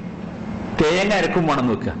അടിക്കണം, തേങ്ങ അരക്കും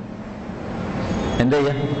വേണമെന്ന് വെക്കുക. എന്താ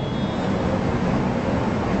ചെയ്യാ?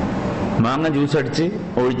 മാങ്ങ ജ്യൂസ് അടിച്ച്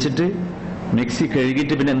ഒഴിച്ചിട്ട് മിക്സി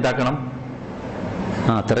കഴുകിയിട്ട് പിന്നെ എന്താക്കണം?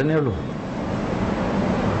 അത്ര തന്നെ ഉള്ളൂ,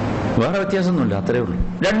 വേറെ വ്യത്യാസമൊന്നുമില്ല, അത്രേ ഉള്ളൂ.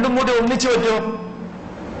 രണ്ടും കൂടി ഒന്നിച്ച് പറ്റുമോ?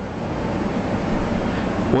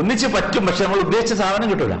 ഒന്നിച്ച് പറ്റും, പക്ഷെ നമ്മൾ ഉദ്ദേശിച്ച സാധനം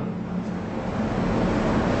കിട്ടൂല.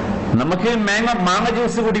 നമുക്ക് മാങ്ങ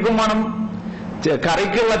ജ്യൂസ് കുടിക്കും വേണം,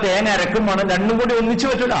 കറിക്കുള്ള തേങ്ങ അരക്കും വേണം, രണ്ടും കൂടി ഒന്നിച്ച്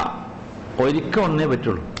പറ്റൂല, ഒരിക്കൽ ഒന്നേ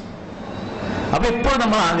പറ്റുള്ളൂ. അപ്പൊ എപ്പോൾ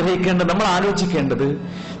നമ്മൾ ആഗ്രഹിക്കേണ്ടത്, നമ്മൾ ആലോചിക്കേണ്ടത്,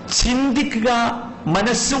 ചിന്തിക്കുക,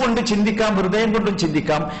 മനസ്സുകൊണ്ട് ചിന്തിക്കാം, ഹൃദയം കൊണ്ടും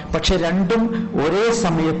ചിന്തിക്കാം, പക്ഷെ രണ്ടും ഒരേ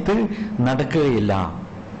സമയത്ത് നടക്കുകയില്ല.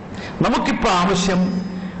 നമുക്കിപ്പോ ആവശ്യം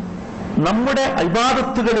നമ്മുടെ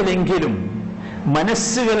ഇബാദത്തുകളിലെങ്കിലും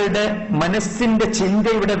മനസ്സിന്റെ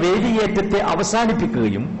ചിന്തയുടെ വേലിയേറ്റത്തെ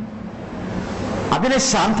അവസാനിപ്പിക്കുകയും അതിനെ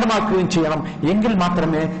ശാന്തമാക്കുകയും ചെയ്യണം. എങ്കിൽ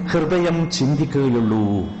മാത്രമേ ഹൃദയം ചിന്തിക്കുകയുള്ളൂ.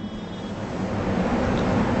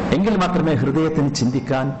 എങ്കിൽ മാത്രമേ ഹൃദയത്തിന്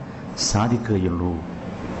ചിന്തിക്കാൻ സാധിക്കുകയുള്ളൂ.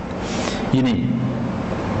 ഇനി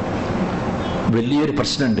വലിയൊരു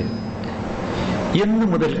പ്രശ്നമുണ്ട്. എന്നു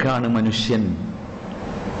മുതൽക്കാണ് മനുഷ്യൻ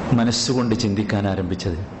മനസ്സുകൊണ്ട് ചിന്തിക്കാൻ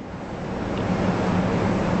ആരംഭിച്ചത്?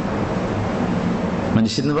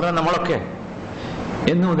 മനുഷ്യൻ എന്ന് പറഞ്ഞാൽ നമ്മളൊക്കെ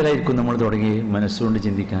എന്നു മുതലായിരിക്കും നമ്മൾ തുടങ്ങി മനസ്സുകൊണ്ട്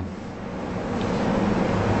ചിന്തിക്കാൻ?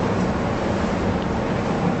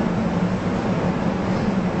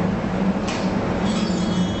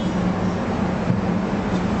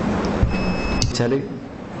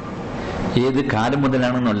 ഏത് കാലം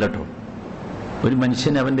മുതലാണെന്നല്ലോ. ഒരു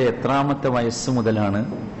മനുഷ്യൻ അവന്റെ എത്രാമത്തെ വയസ്സ് മുതലാണ്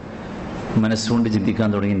മനസ്സുകൊണ്ട് ചിന്തിക്കാൻ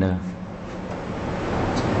തുടങ്ങിയത്?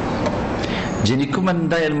 ജനിക്കുമ്പോൾ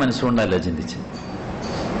എന്തായാലും മനസ്സുകൊണ്ടല്ല ചിന്തിച്ച്.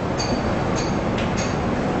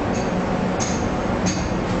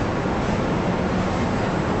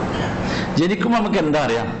 ജനിക്കുമ്പോൾ നമുക്ക് എന്താ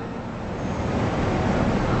അറിയാം?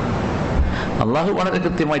 അള്ളാഹു വളരെ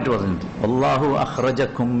കൃത്യമായിട്ട് പറഞ്ഞിട്ടുണ്ട്, അല്ലാഹു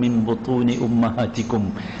അഖ്റജകും മിൻ ബുതൂനി ഉമ്മഹാതികും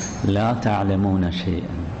ലാ തഅലമൂന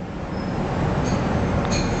ഷൈഅൻ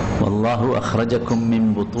വല്ലാഹു അഖ്റജക്കും മിൻ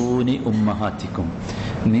ബുതൂനി ഉമ്മഹാത്തിക്കും,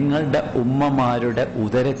 നിങ്ങളുടെ ഉമ്മമാരുടെ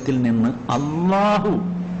ഉദരത്തിൽ നിന്ന് അല്ലാഹു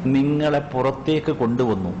നിങ്ങളെ പുറത്തേക്ക്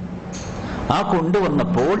കൊണ്ടുവന്നു. ആ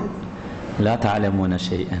കൊണ്ടുവന്നപ്പോൾ ലാ തഅലമൂന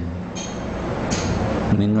ശൈഅൻ,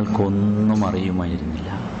 നിങ്ങൾക്കൊന്നും അറിയുമായിരുന്നില്ല.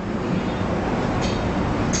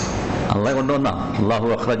 അള്ളാഹ് കൊണ്ടുവന്ന അല്ലാഹു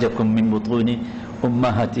അഖ്റജക്കും മിൻ ബുതൂനി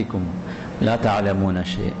ഉമ്മഹാത്തിക്കും ലാ തഅലമൂന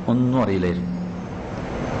ശൈഅൻ, ഒന്നും അറിയില്ലായിരുന്നു.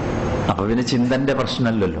 അപ്പൊ പിന്നെ ചിന്തന്റെ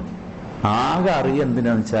പ്രശ്നമല്ലല്ലോ. ആകെ അറിയുക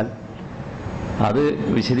എന്തിനാന്ന് വെച്ചാൽ അത്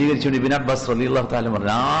വിശദീകരിച്ചുകൊണ്ട് ഇബ്നു അബ്ബാസ് റളിയല്ലാഹു തആല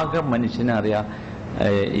പറഞ്ഞു, ആകെ മനുഷ്യനെ അറിയാം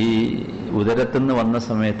ഈ ഉദരത്തിൽ നിന്ന് വന്ന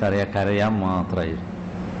സമയത്ത് അറിയാം കരയാൻ മാത്രമായിരുന്നു.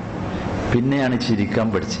 പിന്നെയാണ് ചിരിക്കാൻ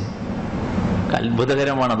പഠിച്ചത്.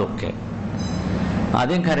 അത്ഭുതകരമാണ് അതൊക്കെ.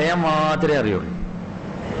 ആദ്യം കരയാൻ മാത്രമേ അറിയുള്ളൂ,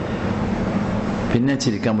 പിന്നെ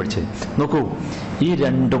ചിരിക്കാൻ പഠിച്ചത്. നോക്കൂ, ഈ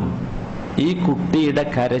രണ്ടും, ഈ കുട്ടിയുടെ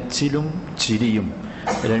കരച്ചിലും ചിരിയും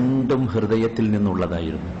രണ്ടും ഹൃദയത്തിൽ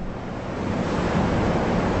നിന്നുള്ളതായിരുന്നു.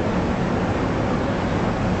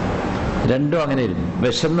 രണ്ടും അങ്ങനെയായിരുന്നു.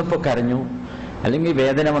 വിശന്നപ്പോൾ കരഞ്ഞു, അല്ലെങ്കിൽ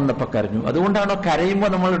വേദന വന്നപ്പോൾ കരഞ്ഞു. അതുകൊണ്ടാണോ കരയുമ്പോൾ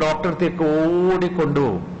നമ്മൾ ഡോക്ടറെ അടുത്തേക്ക്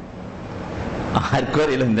ഓടിക്കൊണ്ടുപോകും. ആർക്കും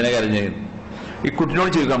അറിയില്ല എന്തിനാ കരഞ്ഞത്. ഈ കുട്ടിനോട്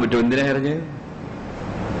ചോദിക്കാൻ പറ്റുമോ എന്തിനാ കരഞ്ഞത്?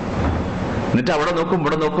 എന്നിട്ട് അവിടെ നോക്കും,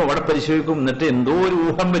 ഇവിടെ നോക്കും, അവിടെ പരിശോധിക്കും. എന്നിട്ട് എന്തോ ഒരു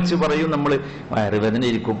ഊഹം വെച്ച് പറയും നമ്മൾ, വയറുവേദന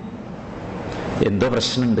ഇരിക്കും, എന്തോ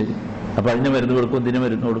പ്രശ്നമുണ്ട്, അപ്പൊ അതിന് മരുന്ന് കൊടുക്കും, ഇതിന്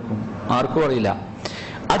മരുന്ന് കൊടുക്കും. ആർക്കും അറിയില്ല.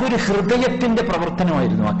 അതൊരു ഹൃദയത്തിന്റെ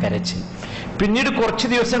പ്രവർത്തനമായിരുന്നു ആ കരച്ചിൽ. പിന്നീട് കുറച്ച്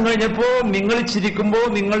ദിവസം കഴിഞ്ഞപ്പോ നിങ്ങൾ ചിരിക്കുമ്പോൾ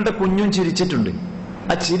നിങ്ങളുടെ കുഞ്ഞും ചിരിച്ചിട്ടുണ്ട്.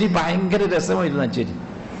 ആ ചിരി ഭയങ്കര രസമായിരുന്നു. ആ ചിരി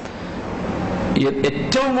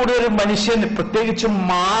ഏറ്റവും കൂടുതൽ മനുഷ്യൻ, പ്രത്യേകിച്ചും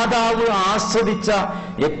മാതാവ് ആസ്വദിച്ച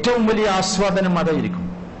ഏറ്റവും വലിയ ആസ്വാദനം അതായിരിക്കും.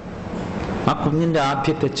 ആ കുഞ്ഞിന്റെ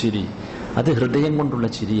ആദ്യത്തെ ചിരി അത് ഹൃദയം കൊണ്ടുള്ള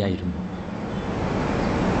ചിരിയായിരുന്നു.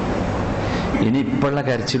 ഇനി ഇപ്പോഴുള്ള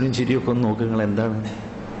കരച്ചിലും ചിരിയൊക്കെ ഒന്ന് നോക്കുക, എന്താണ്?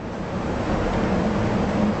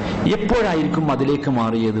 എപ്പോഴായിരിക്കും അതിലേക്ക്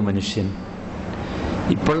മാറിയത് മനുഷ്യൻ?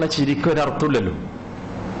 ഇപ്പോഴുള്ള ചിരിക്ക് ഒരർത്ഥമില്ലല്ലോ,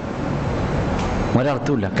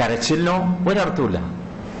 ഒരർത്ഥമില്ല. കരച്ചിലിനോ ഒരർത്ഥമില്ല.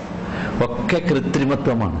 ഒക്കെ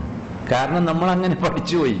കൃത്രിമത്വമാണ്. കാരണം നമ്മൾ അങ്ങനെ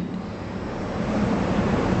പഠിച്ചുപോയി.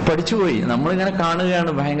 നമ്മളിങ്ങനെ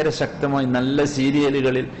കാണുകയാണ് ഭയങ്കര ശക്തമായി നല്ല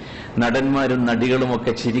സീരിയലുകളിൽ നടന്മാരും നടികളും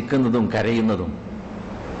ഒക്കെ ചിരിക്കുന്നതും കരയുന്നതും.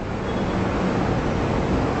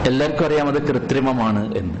 എല്ലാവർക്കും അറിയാം അത് കൃത്രിമമാണ്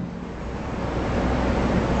എന്ന്.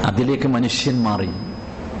 അതിലേക്ക് മനുഷ്യൻ മാറി.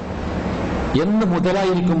 എന്ന്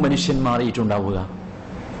മുതലായിരിക്കും മനുഷ്യൻ മാറിയിട്ടുണ്ടാവുക?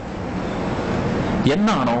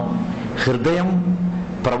 എന്നാണോ ഹൃദയം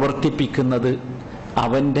പ്രവർത്തിപ്പിക്കുന്നത്,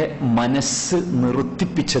 അവന്റെ മനസ്സ്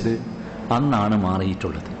നിർത്തിപ്പിച്ചത്, അന്നാണ്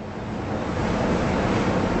മാറിയിട്ടുള്ളത്.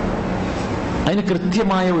 അതിന്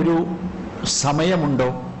കൃത്യമായ ഒരു സമയമുണ്ടോ?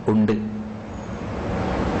 ഉണ്ട്.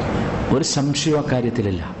 ഒരു സംശയം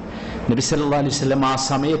അക്കാര്യത്തിലില്ല. നബി സല്ലല്ലാഹു അലൈഹി വസല്ലം ആ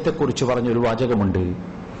സമയത്തെക്കുറിച്ച് പറഞ്ഞൊരു വാചകമുണ്ട്,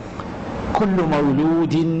 കുല്ലു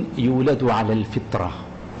മൗലൂദിൻ യൂലദു അലൽ ഫിത്ര.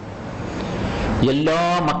 എല്ലാ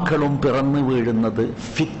മക്കളും പിറന്നു വീഴുന്നത്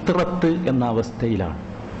ഫിത്രത്ത് എന്ന അവസ്ഥയിലാണ്.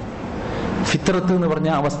 ഫിത്രത്ത് എന്ന് പറഞ്ഞ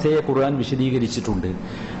അവസ്ഥയെ ഖുർആൻ വിശദീകരിച്ചിട്ടുണ്ട്.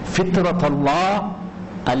 ഫിത്രത്തല്ലാഹ്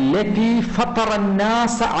അല്ലതി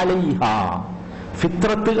ഫതറന്നാസ അലൈഹാ.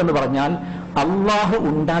 ഫിത്രത്ത് എന്ന് പറഞ്ഞാൽ അല്ലാഹു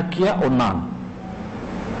ഉണ്ടാക്കിയ ഒന്നാണ്.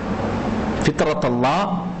 ഫിത്രത്തല്ലാഹ്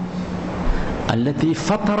അല്ലതി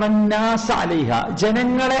ഫതറന്നാസ അലൈഹാ,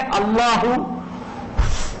 ജനങ്ങളെ അല്ലാഹു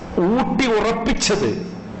ഊട്ടി ഉറപ്പിച്ചത്,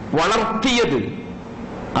 വളർത്തിയത്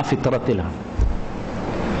ആ ഫിത്രത്തിലാണ്.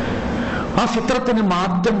 ആ ഫിത്രത്തിന്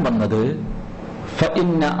മാറ്റം വന്നത്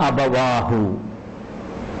ഫഇന്ന അബവാഹു,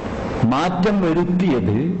 മാറ്റം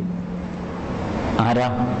വരുത്തിയത് ആരാ?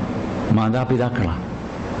 മാതാപിതാക്കളാണ്.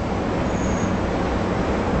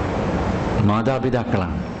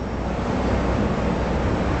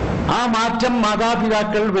 ആ മാറ്റം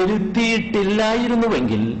മാതാപിതാക്കൾ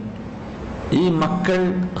വരുത്തിയിട്ടില്ലായിരുന്നുവെങ്കിൽ ഈ മക്കൾ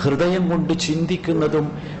ഹൃദയം കൊണ്ട് ചിന്തിക്കുന്നതും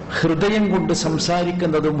ഹൃദയം കൊണ്ട്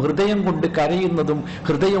സംസാരിക്കുന്നതും ഹൃദയം കൊണ്ട് കരയുന്നതും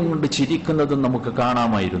ഹൃദയം കൊണ്ട് ചിരിക്കുന്നതും നമുക്ക്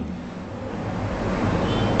കാണാമായിരുന്നു.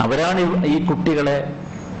 അവരാണ് ഈ കുട്ടികളെ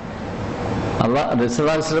അല്ലാഹു റസൂലുള്ളാഹി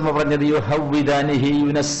സ്വല്ലല്ലാഹു അലൈഹി വസല്ലം പറഞ്ഞത് യുഹവ്വിദാനിഹി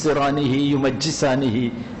യുനസ്സിറാനിഹി യുമജ്ജിസാനിഹി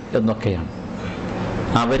എന്നൊക്കെയാണ്.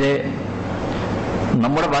 അവരെ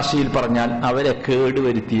നമ്മുടെ ഭാഷയിൽ പറഞ്ഞാൽ അവരെ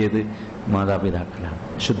കേടുവരുത്തിയത് മാതാപിതാക്കളാണ്,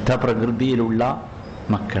 ശുദ്ധ പ്രകൃതിയിലുള്ള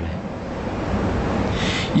മക്കളെ.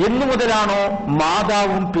 എന്നു മുതലാണോ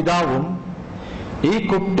മാതാവും പിതാവും ഈ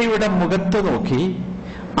കുട്ടിയുടെ മുഖത്ത് നോക്കി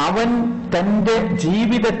അവൻ തന്റെ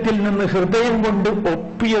ജീവിതത്തിൽ നിന്ന് ഹൃദയം കൊണ്ട്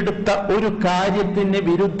ഒപ്പിയെടുത്ത ഒരു കാര്യത്തിന്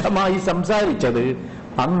വിരുദ്ധമായി സംസാരിച്ചത്,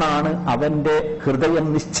 അന്നാണ് അവന്റെ ഹൃദയം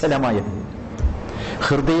നിശ്ചലമായത്.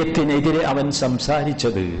 ഹൃദയത്തിനെതിരെ അവൻ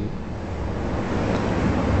സംസാരിച്ചത്.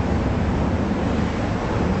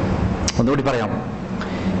 ഒന്നുകൂടി പറയാം.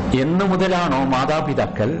 എന്നു മുതലാണോ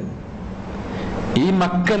മാതാപിതാക്കൾ ഈ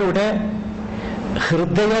മക്കളുടെ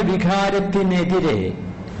ഹൃദയ വികാരത്തിനെതിരെ,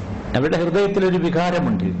 അവരുടെ ഹൃദയത്തിലൊരു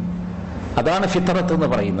വികാരമുണ്ട്, അതാണ് ഫിത്രത്ത് എന്ന്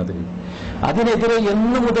പറയുന്നത്. അതിനെതിരെ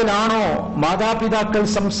എന്നു മുതലാണോ മാതാപിതാക്കൾ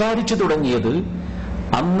സംസാരിച്ചു തുടങ്ങിയത്,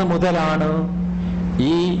 അന്ന് മുതലാണ്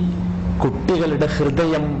ഈ കുട്ടികളുടെ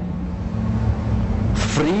ഹൃദയം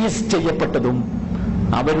ഫ്രീസ് ചെയ്യപ്പെട്ടതും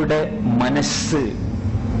അവരുടെ മനസ്സ്,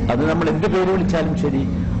 അത് നമ്മൾ എന്ത് പേര് വിളിച്ചാലും ശരി,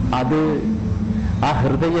 അത് ആ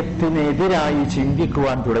ഹൃദയത്തിനെതിരായി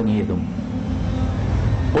ചിന്തിക്കുവാൻ തുടങ്ങിയതും.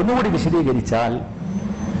 ഒന്നുകൂടി വിശദീകരിച്ചാൽ,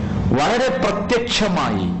 വളരെ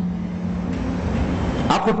പ്രത്യക്ഷമായി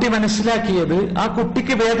ആ കുട്ടി മനസ്സിലാക്കിയത്, ആ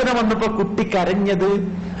കുട്ടിക്ക് വേദന വന്നപ്പോൾ കുട്ടി കരഞ്ഞത്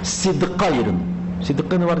സിദ്ഖായിരുന്നു.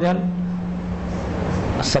 സിദ്ഖ് എന്ന് പറഞ്ഞാൽ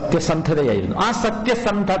സത്യസന്ധതയായിരുന്നു. ആ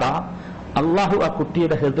സത്യസന്ധത അള്ളാഹു ആ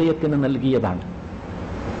കുട്ടിയുടെ ഹൃദയത്തിന് നൽകിയതാണ്.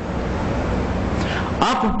 ആ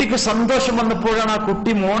കുട്ടിക്ക് സന്തോഷം വന്നപ്പോഴാണ് ആ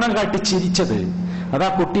കുട്ടി മോണം കാട്ടി ചിരിച്ചത്. അത് ആ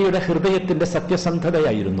കുട്ടിയുടെ ഹൃദയത്തിന്റെ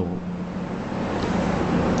സത്യസന്ധതയായിരുന്നു.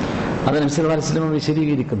 അത് നബി സല്ലല്ലാഹു അലൈഹി വസല്ലം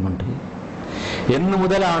വിശദീകരിക്കുന്നുണ്ട്. എന്നു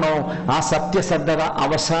മുതലാണോ ആ സത്യസന്ധത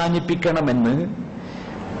അവസാനിപ്പിക്കണമെന്ന്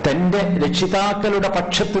തന്റെ രക്ഷിതാക്കളുടെ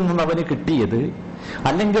പക്ഷത്തു നിന്ന് അവന് കിട്ടിയത്,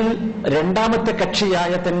 അല്ലെങ്കിൽ രണ്ടാമത്തെ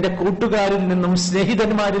കക്ഷിയായ തന്റെ കൂട്ടുകാരിൽ നിന്നും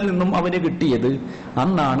സ്നേഹിതന്മാരിൽ നിന്നും അവന് കിട്ടിയത്,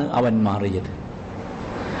 അന്നാണ് അവൻ മാറിയത്.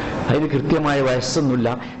 അതിന് കൃത്യമായ വയസ്സൊന്നുമില്ല.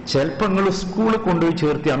 ചിലപ്പോൾ നിങ്ങൾ സ്കൂളിൽ കൊണ്ടുപോയി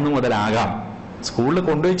ചേർത്തി അന്ന് മുതലാകാം. സ്കൂളിൽ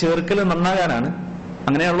കൊണ്ടുപോയി ചേർക്കൽ നന്നാകാനാണ്,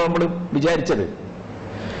 അങ്ങനെയാണല്ലോ നമ്മൾ വിചാരിച്ചത്.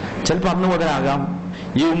 ചിലപ്പോൾ അന്ന് മുതലാകാം.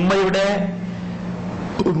 ഈ ഉമ്മയുടെ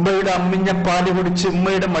അമ്മിഞ്ഞ പാല് കുടിച്ച്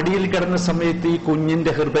ഉമ്മയുടെ മടിയിൽ കിടന്ന സമയത്ത് ഈ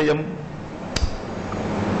കുഞ്ഞിന്റെ ഹൃദയം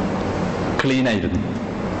ക്ലീനായിരുന്നു.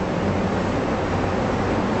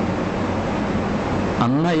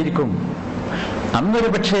 അന്നായിരിക്കും. അന്നൊരു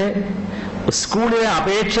പക്ഷേ സ്കൂളിലെ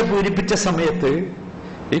അപേക്ഷ പൂരിപ്പിച്ച സമയത്ത്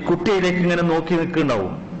ഈ കുട്ടിയിലേക്ക് ഇങ്ങനെ നോക്കി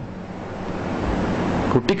നിൽക്കുന്നുണ്ടാവും.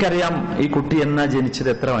 കുട്ടിക്കറിയാം ഈ കുട്ടി എന്നാ ജനിച്ചത്,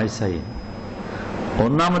 എത്ര വയസ്സായി.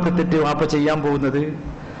 ഒന്നാമത്തെ തെറ്റ് വാപ്പ ചെയ്യാൻ പോകുന്നത്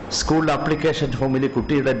സ്കൂളിലെ ആപ്ലിക്കേഷൻ ഫോമിൽ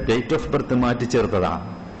കുട്ടിയുടെ ഡേറ്റ് ഓഫ് ബർത്ത് മാറ്റി ചേർത്തതാണ്.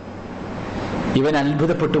 ഇവൻ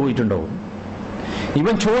അത്ഭുതപ്പെട്ടു പോയിട്ടുണ്ടാവും.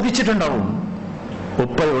 ഇവൻ ചോദിച്ചിട്ടുണ്ടാവും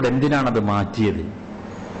ഉപ്പയോട് എന്തിനാണത് മാറ്റിയത്.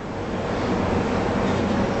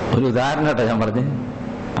 ഒരു ഉദാഹരണമായിട്ടാണ് ഞാൻ പറഞ്ഞ്.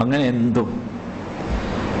 അങ്ങനെ എന്തും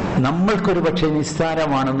നമ്മൾക്കൊരു പക്ഷേ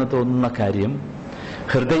നിസ്സാരമാണെന്ന് തോന്നുന്ന കാര്യം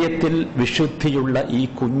ഹൃദയത്തിൽ വിശുദ്ധിയുള്ള ഈ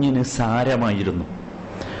കുഞ്ഞിന് സാരമായിരുന്നു.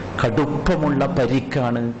 കടുപ്പമുള്ള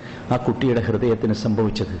പരിക്കാണ് ആ കുട്ടിയുടെ ഹൃദയത്തിന്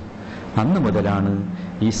സംഭവിച്ചത്. അന്ന് മുതലാണ്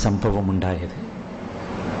ഈ സംഭവം ഉണ്ടായത്.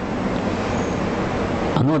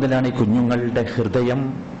 അന്ന് മുതലാണ് ഈ കുഞ്ഞുങ്ങളുടെ ഹൃദയം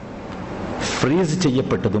ഫ്രീസ്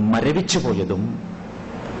ചെയ്യപ്പെട്ടതും മരവിച്ചു പോയതും.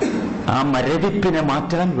 ആ മരവിപ്പിനെ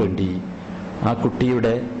മാറ്റാൻ വേണ്ടി ആ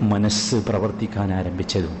കുട്ടിയുടെ മനസ്സ് പ്രവർത്തിക്കാൻ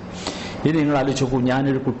ആരംഭിച്ചതും. ഇത് നിങ്ങൾ ആലോചിച്ച് നോക്കൂ.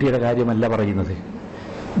 ഞാനൊരു കുട്ടിയുടെ കാര്യമല്ല പറയുന്നത്.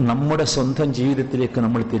 നമ്മുടെ സ്വന്തം ജീവിതത്തിലേക്ക്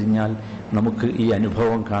നമ്മൾ തിരിഞ്ഞാൽ നമുക്ക് ഈ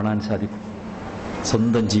അനുഭവം കാണാൻ സാധിക്കും.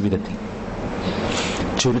 സ്വന്തം ജീവിതത്തിൽ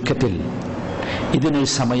ചുരുക്കത്തിൽ ഇതിനൊരു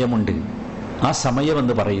സമയമുണ്ട്. ആ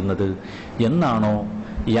സമയമെന്ന് പറയുന്നത് എന്നാണോ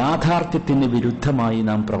യാഥാർത്ഥ്യത്തിന് വിരുദ്ധമായി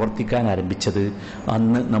നാം പ്രവർത്തിക്കാൻ ആരംഭിച്ചത്,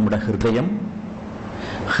 അന്ന് നമ്മുടെ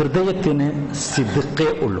ഹൃദയത്തിന് സിദ്ഖേ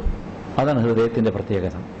ഉള്ളൂ. അതാണ് ഹൃദയത്തിന്റെ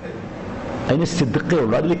പ്രത്യേകത. അതിന് സിദ്ഖേ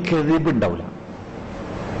ഉള്ളൂ, അതിൽ കെറിബ് ഉണ്ടാവില്ല.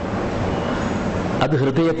 അത്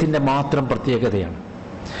ഹൃദയത്തിന്റെ മാത്രം പ്രത്യേകതയാണ്.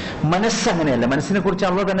 മനസ്സങ്ങനെയല്ല. മനസ്സിനെ കുറിച്ച്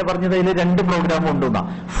അള്ളാഹു തന്നെ പറഞ്ഞത് അതിൽ 2 പ്രോഗ്രാം ഉണ്ടെന്നാ.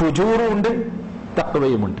 ഫുജൂറും ഉണ്ട്,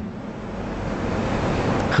 തഖ്വയുമുണ്ട്.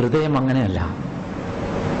 ഹൃദയം അങ്ങനെയല്ല.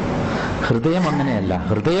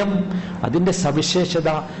 ഹൃദയം അതിന്റെ സവിശേഷത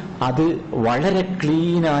അത് വളരെ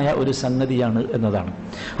ക്ലീനായ ഒരു സംഗതിയാണ് എന്നതാണ്.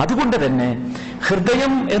 അതുകൊണ്ട് തന്നെ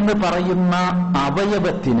ഹൃദയം എന്ന് പറയുന്ന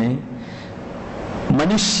അവയവത്തിന്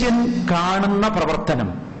മനുഷ്യൻ കാണുന്ന പ്രവർത്തനം,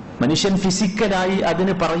 മനുഷ്യൻ ഫിസിക്കലായി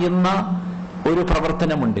അതിന് പറയുന്ന ഒരു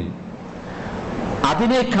പ്രവർത്തനമുണ്ട്.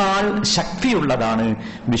 അതിനേക്കാൾ ശക്തിയുള്ളതാണ്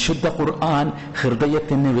വിശുദ്ധ ഖുർആൻ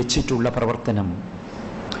ഹൃദയത്തിന് വെച്ചിട്ടുള്ള പ്രവർത്തനം.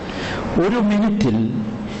 ഒരു മിനിറ്റിൽ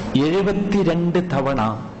 72 തവണ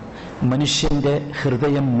മനുഷ്യന്റെ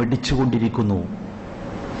ഹൃദയം മിടിച്ചുകൊണ്ടിരിക്കുന്നു.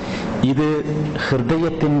 ഇത്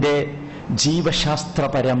ഹൃദയത്തിന്റെ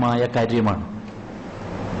ജീവശാസ്ത്രപരമായ കാര്യമാണ്.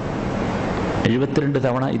 72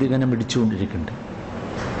 തവണ ഇതിങ്ങനെ മിടിച്ചുകൊണ്ടിരിക്കുന്നുണ്ട്.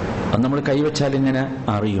 അത് നമ്മൾ കൈവച്ചാൽ ഇങ്ങനെ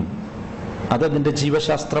അറിയും. അതതിൻ്റെ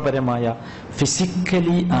ജീവശാസ്ത്രപരമായ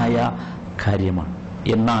ഫിസിക്കലി ആയ കാര്യമാണ്.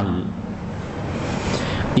 എന്നാൽ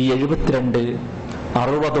ഈ 72,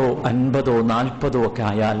 60, 50, 40 ഒക്കെ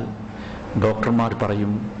ആയാൽ ഡോക്ടർമാർ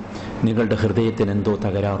പറയും നിങ്ങളുടെ ഹൃദയത്തിന് എന്തോ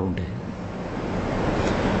തകരാറുണ്ട്.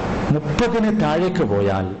 30 താഴേക്ക്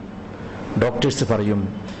പോയാൽ ഡോക്ടേഴ്സ് പറയും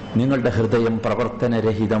നിങ്ങളുടെ ഹൃദയം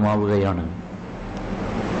പ്രവർത്തനരഹിതമാവുകയാണ്.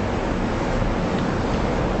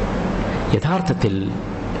 യഥാർത്ഥത്തിൽ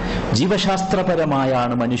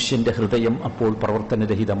ജീവശാസ്ത്രപരമായാണ് മനുഷ്യന്റെ ഹൃദയം അപ്പോൾ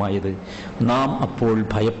പ്രവർത്തനരഹിതമായത്. നാം അപ്പോൾ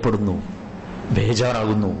ഭയപ്പെടുന്നു,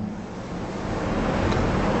 ബേജാറാകുന്നു.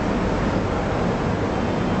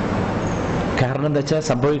 കാരണം എന്താ വെച്ചാൽ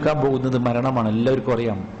സംഭവിക്കാൻ പോകുന്നത് മരണമാണ്, എല്ലാവർക്കും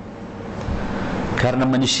അറിയാം. കാരണം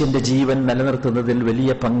മനുഷ്യന്റെ ജീവൻ നിലനിർത്തുന്നതിൽ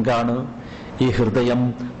വലിയ പങ്കാണ് ഈ ഹൃദയം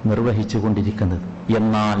നിർവഹിച്ചു കൊണ്ടിരിക്കുന്നത്.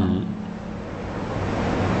 എന്നാൽ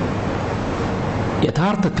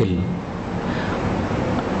യഥാർത്ഥത്തിൽ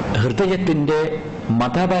ഹൃദയത്തിൻ്റെ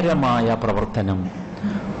മതപരമായ പ്രവർത്തനം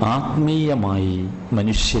ആത്മീയമായി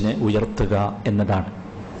മനുഷ്യനെ ഉയർത്തുക എന്നതാണ്.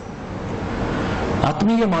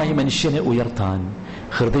 ആത്മീയമായി മനുഷ്യനെ ഉയർത്താൻ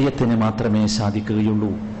ഹൃദയത്തിന് മാത്രമേ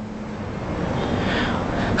സാധിക്കുകയുള്ളൂ.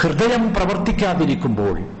 ഹൃദയം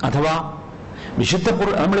പ്രവർത്തിക്കാതിരിക്കുമ്പോൾ, അഥവാ വിശുദ്ധ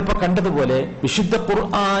നമ്മളിപ്പോൾ കണ്ടതുപോലെ വിശുദ്ധ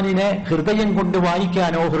ഖുർആനിനെ ഹൃദയം കൊണ്ട്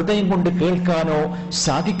വായിക്കാനോ ഹൃദയം കൊണ്ട് കേൾക്കാനോ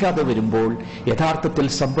സാധിക്കാതെ വരുമ്പോൾ യഥാർത്ഥത്തിൽ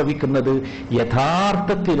സംഭവിക്കുന്നത്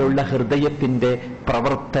യഥാർത്ഥത്തിലുള്ള ഹൃദയത്തിന്റെ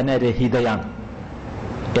പ്രവർത്തനരഹിതയാണ്.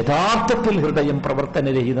 യഥാർത്ഥത്തിൽ ഹൃദയം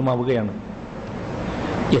പ്രവർത്തനരഹിതമാവുകയാണ്.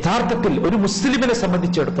 യഥാർത്ഥത്തിൽ ഒരു മുസ്ലിമിനെ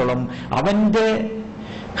സംബന്ധിച്ചിടത്തോളം അവന്റെ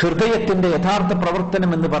ഹൃദയത്തിന്റെ യഥാർത്ഥ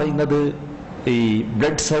പ്രവർത്തനം എന്ന് പറയുന്നത് ഈ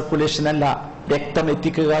ബ്ലഡ് സർക്കുലേഷൻ അല്ല, രക്തം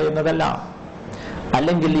എത്തിക്കുക എന്നതല്ല,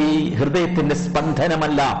 അല്ലെങ്കിൽ ഈ ഹൃദയത്തിന്റെ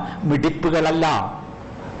സ്പന്ദനമല്ല, മിടിപ്പുകളല്ല,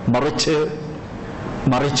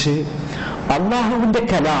 മറിച്ച് അള്ളാഹുവിന്റെ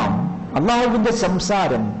കലാം, അള്ളാഹുവിന്റെ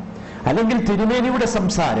സംസാരം, അല്ലെങ്കിൽ തിരുമേനിയുടെ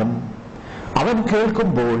സംസാരം അവൻ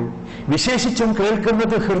കേൾക്കുമ്പോൾ, വിശേഷിച്ചും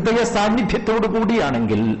കേൾക്കുന്നത് ഹൃദയ സാന്നിധ്യത്തോടു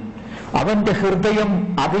കൂടിയാണെങ്കിൽ അവന്റെ ഹൃദയം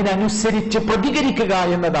അതിനനുസരിച്ച് പ്രതികരിക്കുക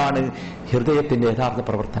എന്നതാണ് ഹൃദയത്തിന്റെ യഥാർത്ഥ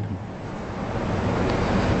പ്രവർത്തനം.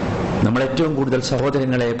 നമ്മൾ ഏറ്റവും കൂടുതൽ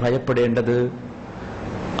സഹോദരങ്ങളെ ഭയപ്പെടേണ്ടത്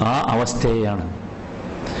ആ അവസ്ഥയെയാണ്.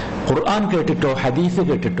 ഖുർആൻ കേട്ടിട്ടോ ഹദീസ്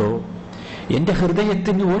കേട്ടിട്ടോ എന്റെ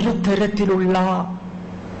ഹൃദയത്തിന് ഒരു തരത്തിലുള്ള,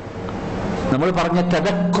 നമ്മൾ പറഞ്ഞ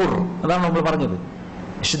തദക്കുർ, അതാണ് നമ്മൾ പറഞ്ഞത്.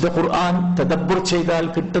 വിശുദ്ധ ഖുർആൻ തദബ്ബുർ ചെയ്താൽ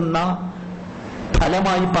കിട്ടുന്ന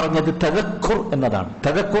ഫലമായി പറഞ്ഞത് തദക്കുർ എന്നതാണ്.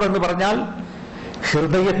 തദക്കുർ എന്ന് പറഞ്ഞാൽ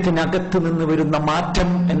ഹൃദയത്തിനകത്ത് നിന്ന് വരുന്ന മാറ്റം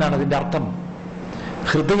എന്നാണ് അതിന്റെ അർത്ഥം.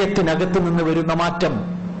 ഹൃദയത്തിനകത്ത് നിന്ന് വരുന്ന മാറ്റം.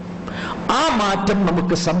 ആ മാറ്റം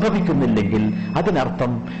നമുക്ക് സംഭവിക്കുന്നില്ലെങ്കിൽ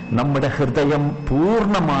അതിനർത്ഥം നമ്മുടെ ഹൃദയം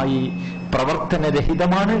പൂർണ്ണമായി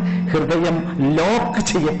പ്രവർത്തനരഹിതമാണ്, ഹൃദയം ലോക്ക്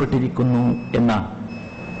ചെയ്യപ്പെട്ടിരിക്കുന്നു എന്നാണ്.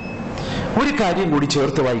 ഒരു കാര്യം കൂടി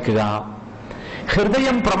ചേർത്ത് വായിക്കുക.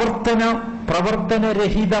 ഹൃദയം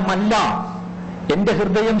പ്രവർത്തനരഹിതമല്ല, എന്റെ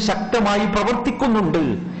ഹൃദയം ശക്തമായി പ്രവർത്തിക്കുന്നുണ്ട്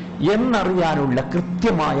എന്നറിയാനുള്ള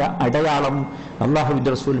കൃത്യമായ അടയാളം അല്ലാഹുവിന്റെ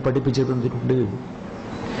റസൂൽ പഠിപ്പിച്ചു തന്നിട്ടുണ്ട്.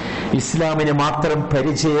 ഇസ്ലാമിന് മാത്രം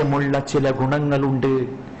പരിചയമുള്ള ചില ഗുണങ്ങളുണ്ട്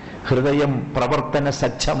ഹൃദയം പ്രവർത്തന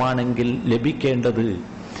സജ്ജമാണെങ്കിൽ ലഭിക്കേണ്ടത്.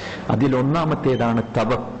 അതിലൊന്നാമത്തേതാണ്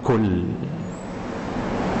തവക്കുൽ.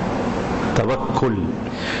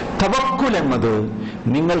 തവക്കുൽ എന്നത്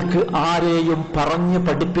നിങ്ങൾക്ക് ആരെയും പറഞ്ഞു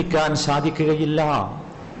പഠിപ്പിക്കാൻ സാധിക്കുകയില്ല.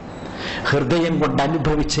 ഹൃദയം കൊണ്ട്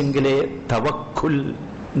അനുഭവിച്ചെങ്കിലേ തവക്കുൽ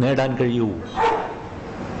നേടാൻ കഴിയൂ.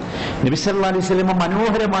 നബി സല്ലല്ലാഹു അലൈഹി വസല്ലം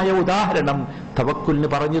മനോഹരമായ ഉദാഹരണം തവക്കുലിന്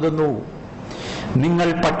പറഞ്ഞു തന്നു. നിങ്ങൾ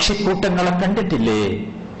പക്ഷിക്കൂട്ടങ്ങളെ കണ്ടിട്ടില്ലേ?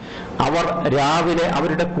 അവർ രാവിലെ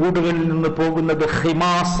അവരുടെ കൂടുകളിൽ നിന്ന് പോകുന്നത്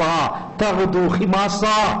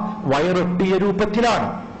വയറൊട്ടിയ രൂപത്തിലാണ്.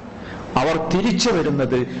 അവർ തിരിച്ചു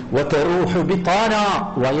വരുന്നത്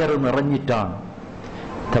വയറ് നിറഞ്ഞിട്ടാണ്.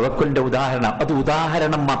 തവക്കുലിന്റെ ഉദാഹരണം, അത്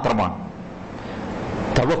ഉദാഹരണം മാത്രമാണ്.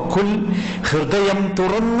 തവക്കുൽ ഹൃദയം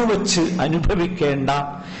തുറന്നു വെച്ച് അനുഭവിക്കേണ്ട,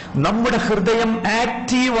 നമ്മുടെ ഹൃദയം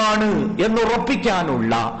ആക്റ്റീവാണ്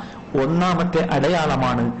എന്നുറപ്പിക്കാനുള്ള ഒന്നാമത്തെ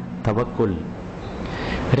അടയാളമാണ് തവക്കുൽ.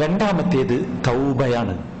 രണ്ടാമത്തേത്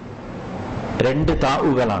തൗബയാണ്. രണ്ട്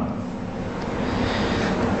താവുകളാണ്.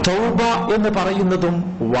 തൗബ എന്ന് പറയുന്നതും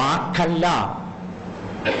വാക്കല്ല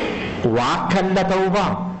തൗബ.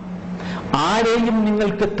 ആരെയും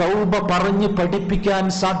നിങ്ങൾക്ക് തൗബ പറഞ്ഞ് പഠിപ്പിക്കാൻ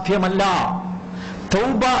സാധ്യമല്ല.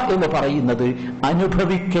 തൗബ എന്ന് പറയുന്നത്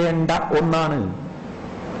അനുഭവിക്കേണ്ട ഒന്നാണ്.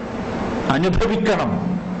 അനുഭവിക്കണം.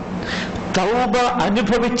 തൗബ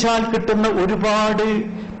അനുഭവിച്ചാൽ കിട്ടുന്ന ഒരുപാട്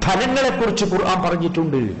ഫലങ്ങളെക്കുറിച്ച് ഖുർആൻ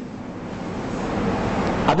പറഞ്ഞിട്ടുണ്ട്.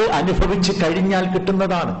 അത് അനുഭവിച്ച് കഴിഞ്ഞാൽ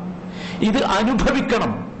കിട്ടുന്നതാണ്. ഇത്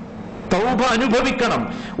അനുഭവിക്കണം. തൗബ അനുഭവിക്കണം.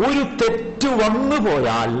 ഒരു തെറ്റ് വന്നു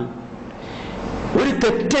പോയാൽ, ഒരു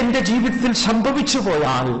തെറ്റ് എന്റെ ജീവിതത്തിൽ സംഭവിച്ചു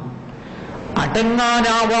പോയാൽ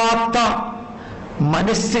അടങ്ങാനാവാത്ത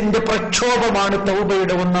മനസ്സിന്റെ പ്രക്ഷോഭമാണ്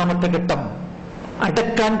തൗബയുടെ ഒന്നാമത്തെ ഘട്ടം.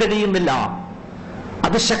 അടക്കാൻ കഴിയുന്നില്ല.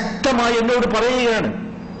 അത് ശക്തമായി എന്നോട് പറയുകയാണ്.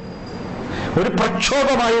 ഒരു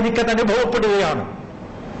പ്രക്ഷോഭമായി എനിക്കത് അനുഭവപ്പെടുകയാണ്.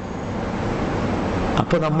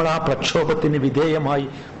 അപ്പൊ നമ്മൾ ആ പ്രക്ഷോഭത്തിന് വിധേയമായി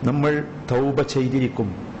നമ്മൾ തൗബ ചെയ്തിരിക്കും.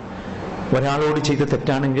 ഒരാളോട് ചെയ്ത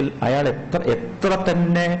തെറ്റാണെങ്കിൽ അയാൾ എത്ര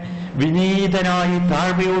തന്നെ വിനീതനായി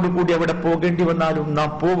താഴ്മയോടുകൂടി അവിടെ പോകേണ്ടി വന്നാലും നാം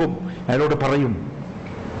പോകും, അയാളോട് പറയും.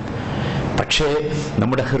 പക്ഷേ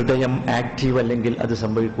നമ്മുടെ ഹൃദയം ആക്റ്റീവ് അല്ലെങ്കിൽ അത്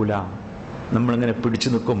സംഭവിക്കൂല. നമ്മളിങ്ങനെ പിടിച്ചു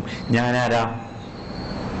നിൽക്കും, ഞാനാരാ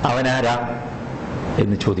അവനാരാ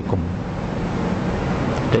എന്ന് ചോദിക്കും.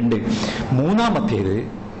 മൂന്നാമത്തേത്,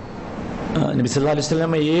 നബി സല്ലല്ലാഹു അലൈഹി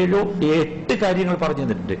വസല്ലം 7-8 കാര്യങ്ങൾ പറഞ്ഞു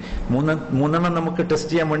തന്നിട്ടുണ്ട്. മൂന്നെണ്ണം നമുക്ക്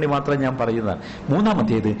ടെസ്റ്റ് ചെയ്യാൻ വേണ്ടി മാത്രം ഞാൻ പറയുന്നതാണ്.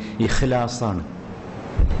 മൂന്നാമത്തേത് ഇഖ്ലാസാണ്.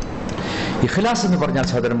 ഇഖ്ലാസ് എന്ന് പറഞ്ഞാൽ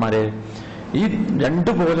സഹോദരന്മാരെ, ഈ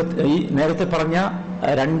ഈ നേരത്തെ പറഞ്ഞ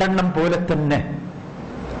രണ്ടെണ്ണം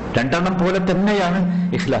പോലെ തന്നെയാണ്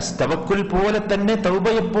ഇഖ്ലാസ്. തവക്കുൽ പോലെ തന്നെ,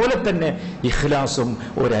 തൗബയെ പോലെ തന്നെ ഇഖ്ലാസും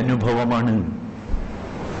ഒരനുഭവമാണ്.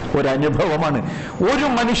 ഒരു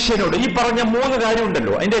മനുഷ്യനോട് ഈ പറഞ്ഞ 3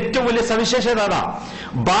 കാര്യമുണ്ടല്ലോ, അതിന്റെ ഏറ്റവും വലിയ സവിശേഷത അതാ.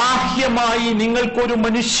 ബാഹ്യമായി നിങ്ങൾക്കൊരു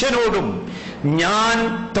മനുഷ്യനോടും ഞാൻ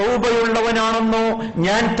തൗബയുള്ളവനാണെന്നോ,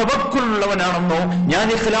 ഞാൻ തവക്കുലുള്ളവനാണെന്നോ, ഞാൻ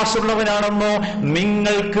ഇഖ്ലാസ് ഉള്ളവനാണെന്നോ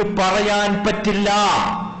നിങ്ങൾക്ക് പറയാൻ പറ്റില്ല.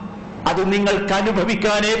 അത് നിങ്ങൾക്ക്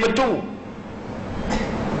അനുഭവിക്കാനേ പറ്റൂ.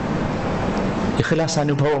 ഇഖ്ലാസ്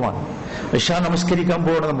അനുഭവമാണ്. ഇശാ നമസ്കരിക്കാൻ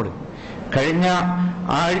പോകണം. നമ്മൾ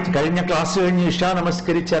കഴിഞ്ഞ ക്ലാസ് കഴിഞ്ഞ് ഇശാ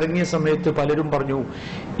നമസ്കരിച്ചിറങ്ങിയ സമയത്ത് പലരും പറഞ്ഞു,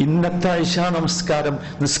 ഇന്നത്തെ ഇശാ നമസ്കാരം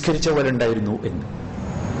നിസ്കരിച്ച പോലെ ഉണ്ടായിരുന്നു എന്ന്.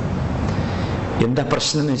 എന്താ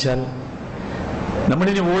പ്രശ്നം എന്ന് വെച്ചാൽ,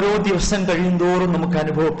 നമ്മളിനി ഓരോ ദിവസം കഴിയുന്തോറും നമുക്ക്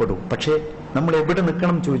അനുഭവപ്പെടും. പക്ഷേ നമ്മൾ എവിടെ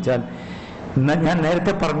നിൽക്കണം ചോദിച്ചാൽ, ഞാൻ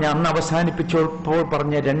നേരത്തെ പറഞ്ഞ അന്ന് അവസാനിപ്പിച്ചപ്പോൾ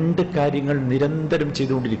പറഞ്ഞ 2 കാര്യങ്ങൾ നിരന്തരം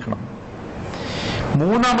ചെയ്തുകൊണ്ടിരിക്കണം.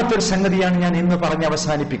 മൂന്നാമത്തെ ഒരു സംഗതിയാണ് ഞാൻ ഇന്ന് പറഞ്ഞ്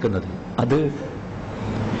അവസാനിപ്പിക്കുന്നത്. അത്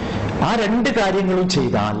ആ 2 കാര്യങ്ങളും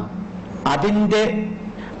ചെയ്താൽ അതിന്റെ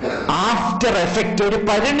ആഫ്റ്റർ എഫക്റ്റ്, ഒരു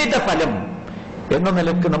പരിണിത ഫലം എന്ന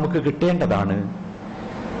നിലക്ക് നമുക്ക് കിട്ടേണ്ടതാണ്.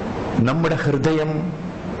 നമ്മുടെ ഹൃദയം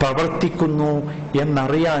പ്രവർത്തിക്കുന്നു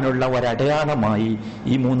എന്നറിയാനുള്ള ഒരടയാളമായി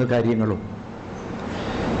ഈ 3 കാര്യങ്ങളും.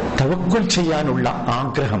 തവക്കുൽ ചെയ്യാനുള്ള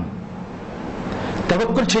ആഗ്രഹം.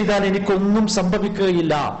 തവക്കുൽ ചെയ്താൽ എനിക്കൊന്നും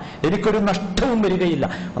സംഭവിക്കുകയില്ല, എനിക്കൊരു നഷ്ടവും വരികയില്ല.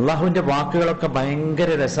 അള്ളാഹുവിന്റെ വാക്കുകളൊക്കെ ഭയങ്കര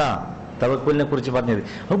രസമാണ് തവക്കുലിനെ കുറിച്ച് പറഞ്ഞത്.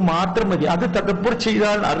 അത് മാത്രം മതി. അത് തദബ്ബുർ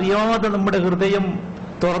ചെയ്താൽ അറിയാതെ നമ്മുടെ ഹൃദയം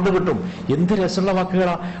തുറന്നു കിട്ടും. എന്ത് രസമുള്ള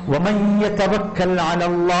വാക്കുകളാ. വമൻ യതവക്കൽ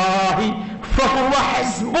അലല്ലാഹി ഫഹുവ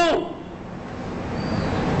ഹസ്ബു.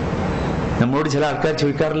 നമ്മളോട് ചില ആൾക്കാർ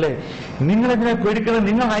ചോദിക്കാറില്ലേ, നിങ്ങൾ എന്തിനാ പേടിക്കണം,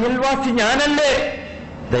 നിങ്ങൾ അയൽവാസി ഞാനല്ലേ?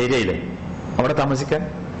 ധൈര്യമില്ലേ അവിടെ താമസിക്കാൻ?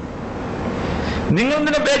 നിങ്ങൾ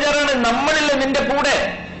എന്തിനാ ബേജാറാണ്, നമ്മളില്ലേ നിന്റെ കൂടെ?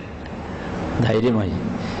 ധൈര്യമായി.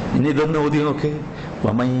 ഇനി ഇതൊന്ന് ഓതി നോക്ക്.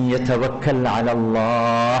 വമൻ യതവക്കൽ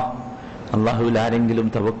അലല്ലാഹ്, അല്ലാഹുവിൽ ആരെങ്കിലും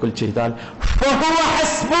തവക്കുൽ ചെയ്താൽ ഫഹുവ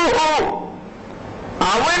ഹസ്ബുഹു,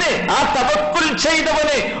 അവന്, ആ തവക്കുൽ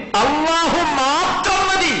ചെയ്തവന് അല്ലാഹു മാത്രം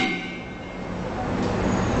മതി.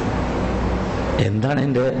 എന്താണ്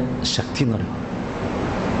എന്റെ ശക്തി എന്ന് പറയുന്നത്?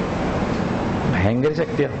 ഭയങ്കര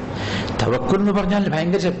ശക്തിയാണ്. തവക്കുൽ എന്ന് പറഞ്ഞാൽ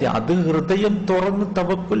ഭയങ്കര ശക്തിയാണ്. അത് ഹൃദയം തുറന്ന്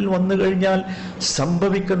തവക്കുൽ വന്നു കഴിഞ്ഞാൽ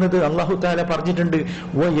സംഭവിക്കുന്നത് അല്ലാഹു തആല പറഞ്ഞിട്ടുണ്ട്,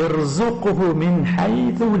 വയർസുഖുഹു മിൻ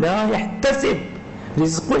ഹൈതു ലാ യഹ്തസിബ്.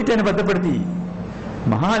 റിസ്ഖുമായിട്ട് ബന്ധപ്പെടുത്തി.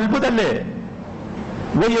 മഹാ അത്ഭുതല്ലേ.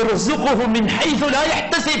 വയർസുഖുഹു മിൻ ഹൈതു ലാ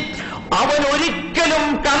യഹ്തസിബ്. അവൻ ഒരിക്കലും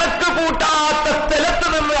കണക്ക് കൂട്ടാത്ത സ്ഥലത്ത്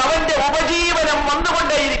നിന്ന് അവന്റെ ഉപജീവനം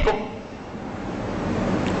വന്നുകൊണ്ടേയിരിക്കും.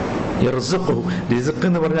 റിസ്ഖ്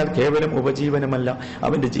എന്ന് പറഞ്ഞാൽ കേവലം ഉപജീവനമല്ല,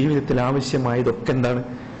 അവന്റെ ജീവിതത്തിൽ ആവശ്യമായതൊക്കെ എന്താണ്?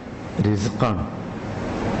 റിസ്ഖാണ്.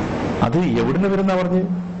 അത് എവിടുന്ന് വരുന്ന പറഞ്ഞ്?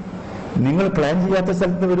 നിങ്ങൾ പ്ലാൻ ചെയ്യാത്ത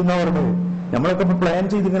സ്ഥലത്ത് വരുന്ന പറഞ്ഞത്. നമ്മളൊക്കെ ഇപ്പൊ പ്ലാൻ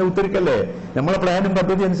ചെയ്ത് ഇങ്ങനെ ഉത്തരിക്കല്ലേ, നമ്മളെ പ്ലാനും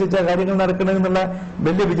പദ്ധതി അനുസരിച്ച കാര്യങ്ങൾ നടക്കണമെന്നുള്ള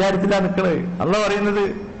വലിയ വിചാരത്തിലാണ് നിൽക്കണത്. അല്ലാഹു പറയുന്നത്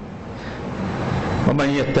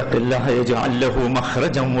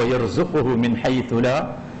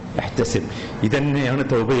ഇതന്നെയാണ്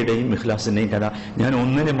തൗബയുടെയും ഇഖ്ലാസിന്റെയും കഥ. ഞാൻ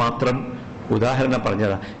ഒന്നിനെ മാത്രം ഉദാഹരണം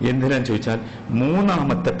പറഞ്ഞതാ. എന്തിനാന്ന് ചോദിച്ചാൽ,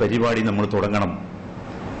 3ാമത്തെ പരിപാടി നമ്മൾ തുടങ്ങണം.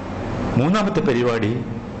 3ാമത്തെ പരിപാടി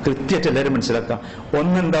കൃത്യമായിട്ട് എല്ലാവരും മനസ്സിലാക്കാം.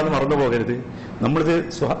 ഒന്നെന്താന്ന് മറന്നു പോകരുത്. നമ്മളിത്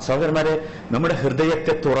സഹോദരന്മാരെ, നമ്മുടെ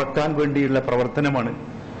ഹൃദയത്തെ തുറക്കാൻ വേണ്ടിയുള്ള പ്രവർത്തനമാണ്.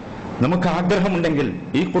 നമുക്ക് ആഗ്രഹമുണ്ടെങ്കിൽ,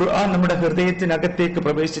 ഈ ഖുർആൻ നമ്മുടെ ഹൃദയത്തിനകത്തേക്ക്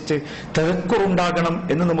പ്രവേശിച്ച് തദക്കുറുണ്ടാകണം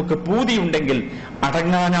എന്ന് നമുക്ക് പൂതിയുണ്ടെങ്കിൽ,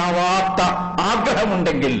 അടങ്ങാനാവാത്ത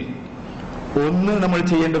ആഗ്രഹമുണ്ടെങ്കിൽ, 1 നമ്മൾ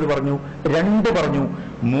ചെയ്യേണ്ടത് പറഞ്ഞു, 2 പറഞ്ഞു,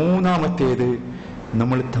 3ാമത്തേത്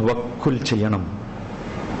നമ്മൾ തവക്കുൽ ചെയ്യണം.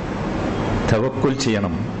 തവക്കുൽ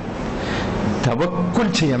ചെയ്യണം. തവക്കുൽ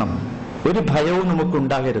ചെയ്യണം. ഒരു ഭയവും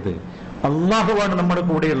നമുക്കുണ്ടാകരുത്. അള്ളാഹുവാണ് നമ്മുടെ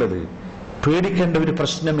കൂടെയുള്ളത്. പേടിക്കേണ്ട ഒരു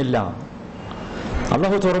പ്രശ്നമില്ല.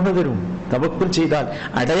 അള്ളാഹു തുറന്നു തരും. തവക്കുൽ ചെയ്താൽ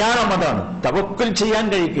അടയാളം അതാണ്. തവക്കുൽ ചെയ്യാൻ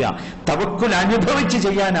കഴിയുക, തവക്കുൽ അനുഭവിച്ച്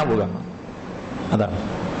ചെയ്യാനാവുക, അതാണ്.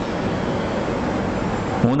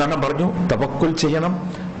 3 പറഞ്ഞു. തവക്കുൽ ചെയ്യണം,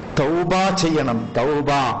 തൗബ ചെയ്യണം.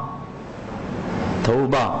 തൗബ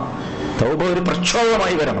തൗബ ഒരു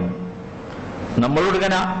പ്രക്ഷോഭമായി വരണം. നമ്മളോട്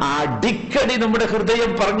ഇങ്ങനെ അടിക്കടി നമ്മുടെ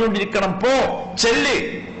ഹൃദയം പറഞ്ഞുകൊണ്ടിരിക്കണം, പോ, ചെല്ല്,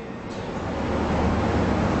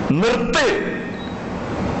 നിർത്ത്.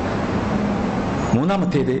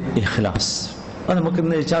 മൂന്നാമത്തേത് ഇഖ്ലാസ്. അത് നമുക്ക്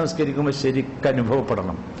ഇന്ന് നമസ്കരിക്കുമ്പോൾ ശരിക്കും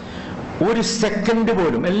അനുഭവപ്പെടണം. ഒരു സെക്കൻഡ്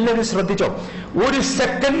പോലും, എല്ലാവരും ശ്രദ്ധിച്ചോ, ഒരു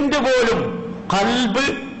സെക്കൻഡ് പോലും ഖൽബ്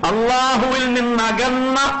അള്ളാഹുവിൽ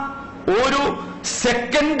നിന്നകന്ന ഒരു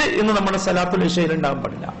സെക്കൻഡ് ഇന്ന് നമ്മുടെ സലാത്തുൽ ഇശയിൽ ഉണ്ടാകാൻ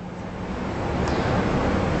പാടില്ല.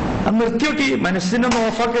 അത് നിർത്തിയോട്ടി, മനസ്സിനൊന്ന്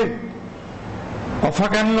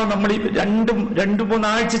ഓഫാക്കാനല്ലോ നമ്മൾ ഈ രണ്ടു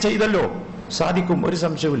മൂന്നാഴ്ച ചെയ്തല്ലോ, സാധിക്കും, ഒരു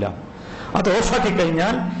സംശയമില്ല. അത് ഓഫാക്കി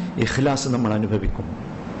കഴിഞ്ഞാൽ ഇഖ്ലാസ് നമ്മൾ അനുഭവിക്കും.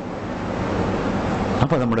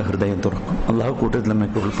 അപ്പൊ നമ്മുടെ ഹൃദയം തുറക്കും. അള്ളാഹു കൂട്ടത്തിൽ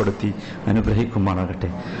നമ്മൾക്ക് ഉൾപ്പെടുത്തി അനുഗ്രഹിക്കുമാറാകട്ടെ.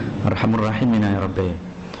 അർഹമുർ റഹീമിനായ റബ്ബേ,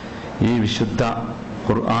 ഈ വിശുദ്ധ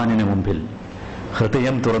ഖുർആനിന് മുമ്പിൽ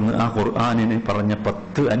ഹൃദയം തുറന്ന് ആ ഖുർആനിന് പറഞ്ഞ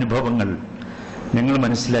 10 അനുഭവങ്ങൾ, ഞങ്ങൾ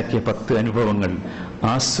മനസ്സിലാക്കിയ 10 അനുഭവങ്ങൾ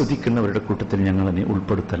ആസ്വദിക്കുന്നവരുടെ കൂട്ടത്തിൽ ഞങ്ങളെ നീ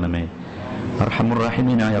ഉൾപ്പെടുത്തണമേ. അർഹമുർ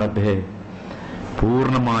റഹീമിനായ റബ്ബേ,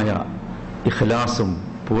 പൂർണ്ണമായ ഇഖ്ലാസും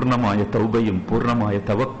പൂർണ്ണമായ തൗബയും പൂർണ്ണമായ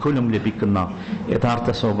തവക്കുലും ലഭിക്കുന്ന യഥാർത്ഥ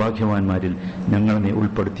സൗഭാഗ്യവാന്മാരിൽ ഞങ്ങളെ നീ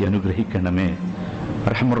ഉൾപ്പെടുത്തി അനുഗ്രഹിക്കണമേ.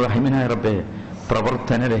 അർഹമുർ റഹീമിനായ റബ്ബേ,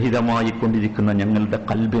 പ്രവർത്തനരഹിതമായി കൊണ്ടിരിക്കുന്ന ഞങ്ങളുടെ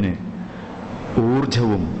ഖൽബിന്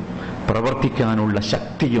ഊർജവും പ്രവർത്തിക്കാനുള്ള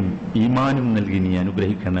ശക്തിയും ഈമാനും നൽകി നീ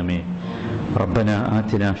അനുഗ്രഹിക്കണമേ. ربنا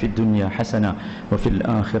آتنا في الدنيا حسنة وفي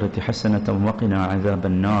الآخرة حسنة وقنا عذاب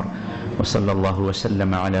النار وصلى الله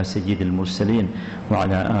وسلم على سيد المرسلين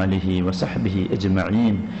وعلى آله وصحبه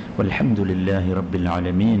أجمعين والحمد لله رب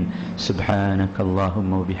العالمين. سبحانك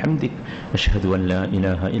اللهم وبحمدك أشهد أن لا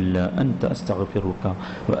إله إلا أنت أستغفرك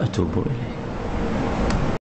وأتوب إليك.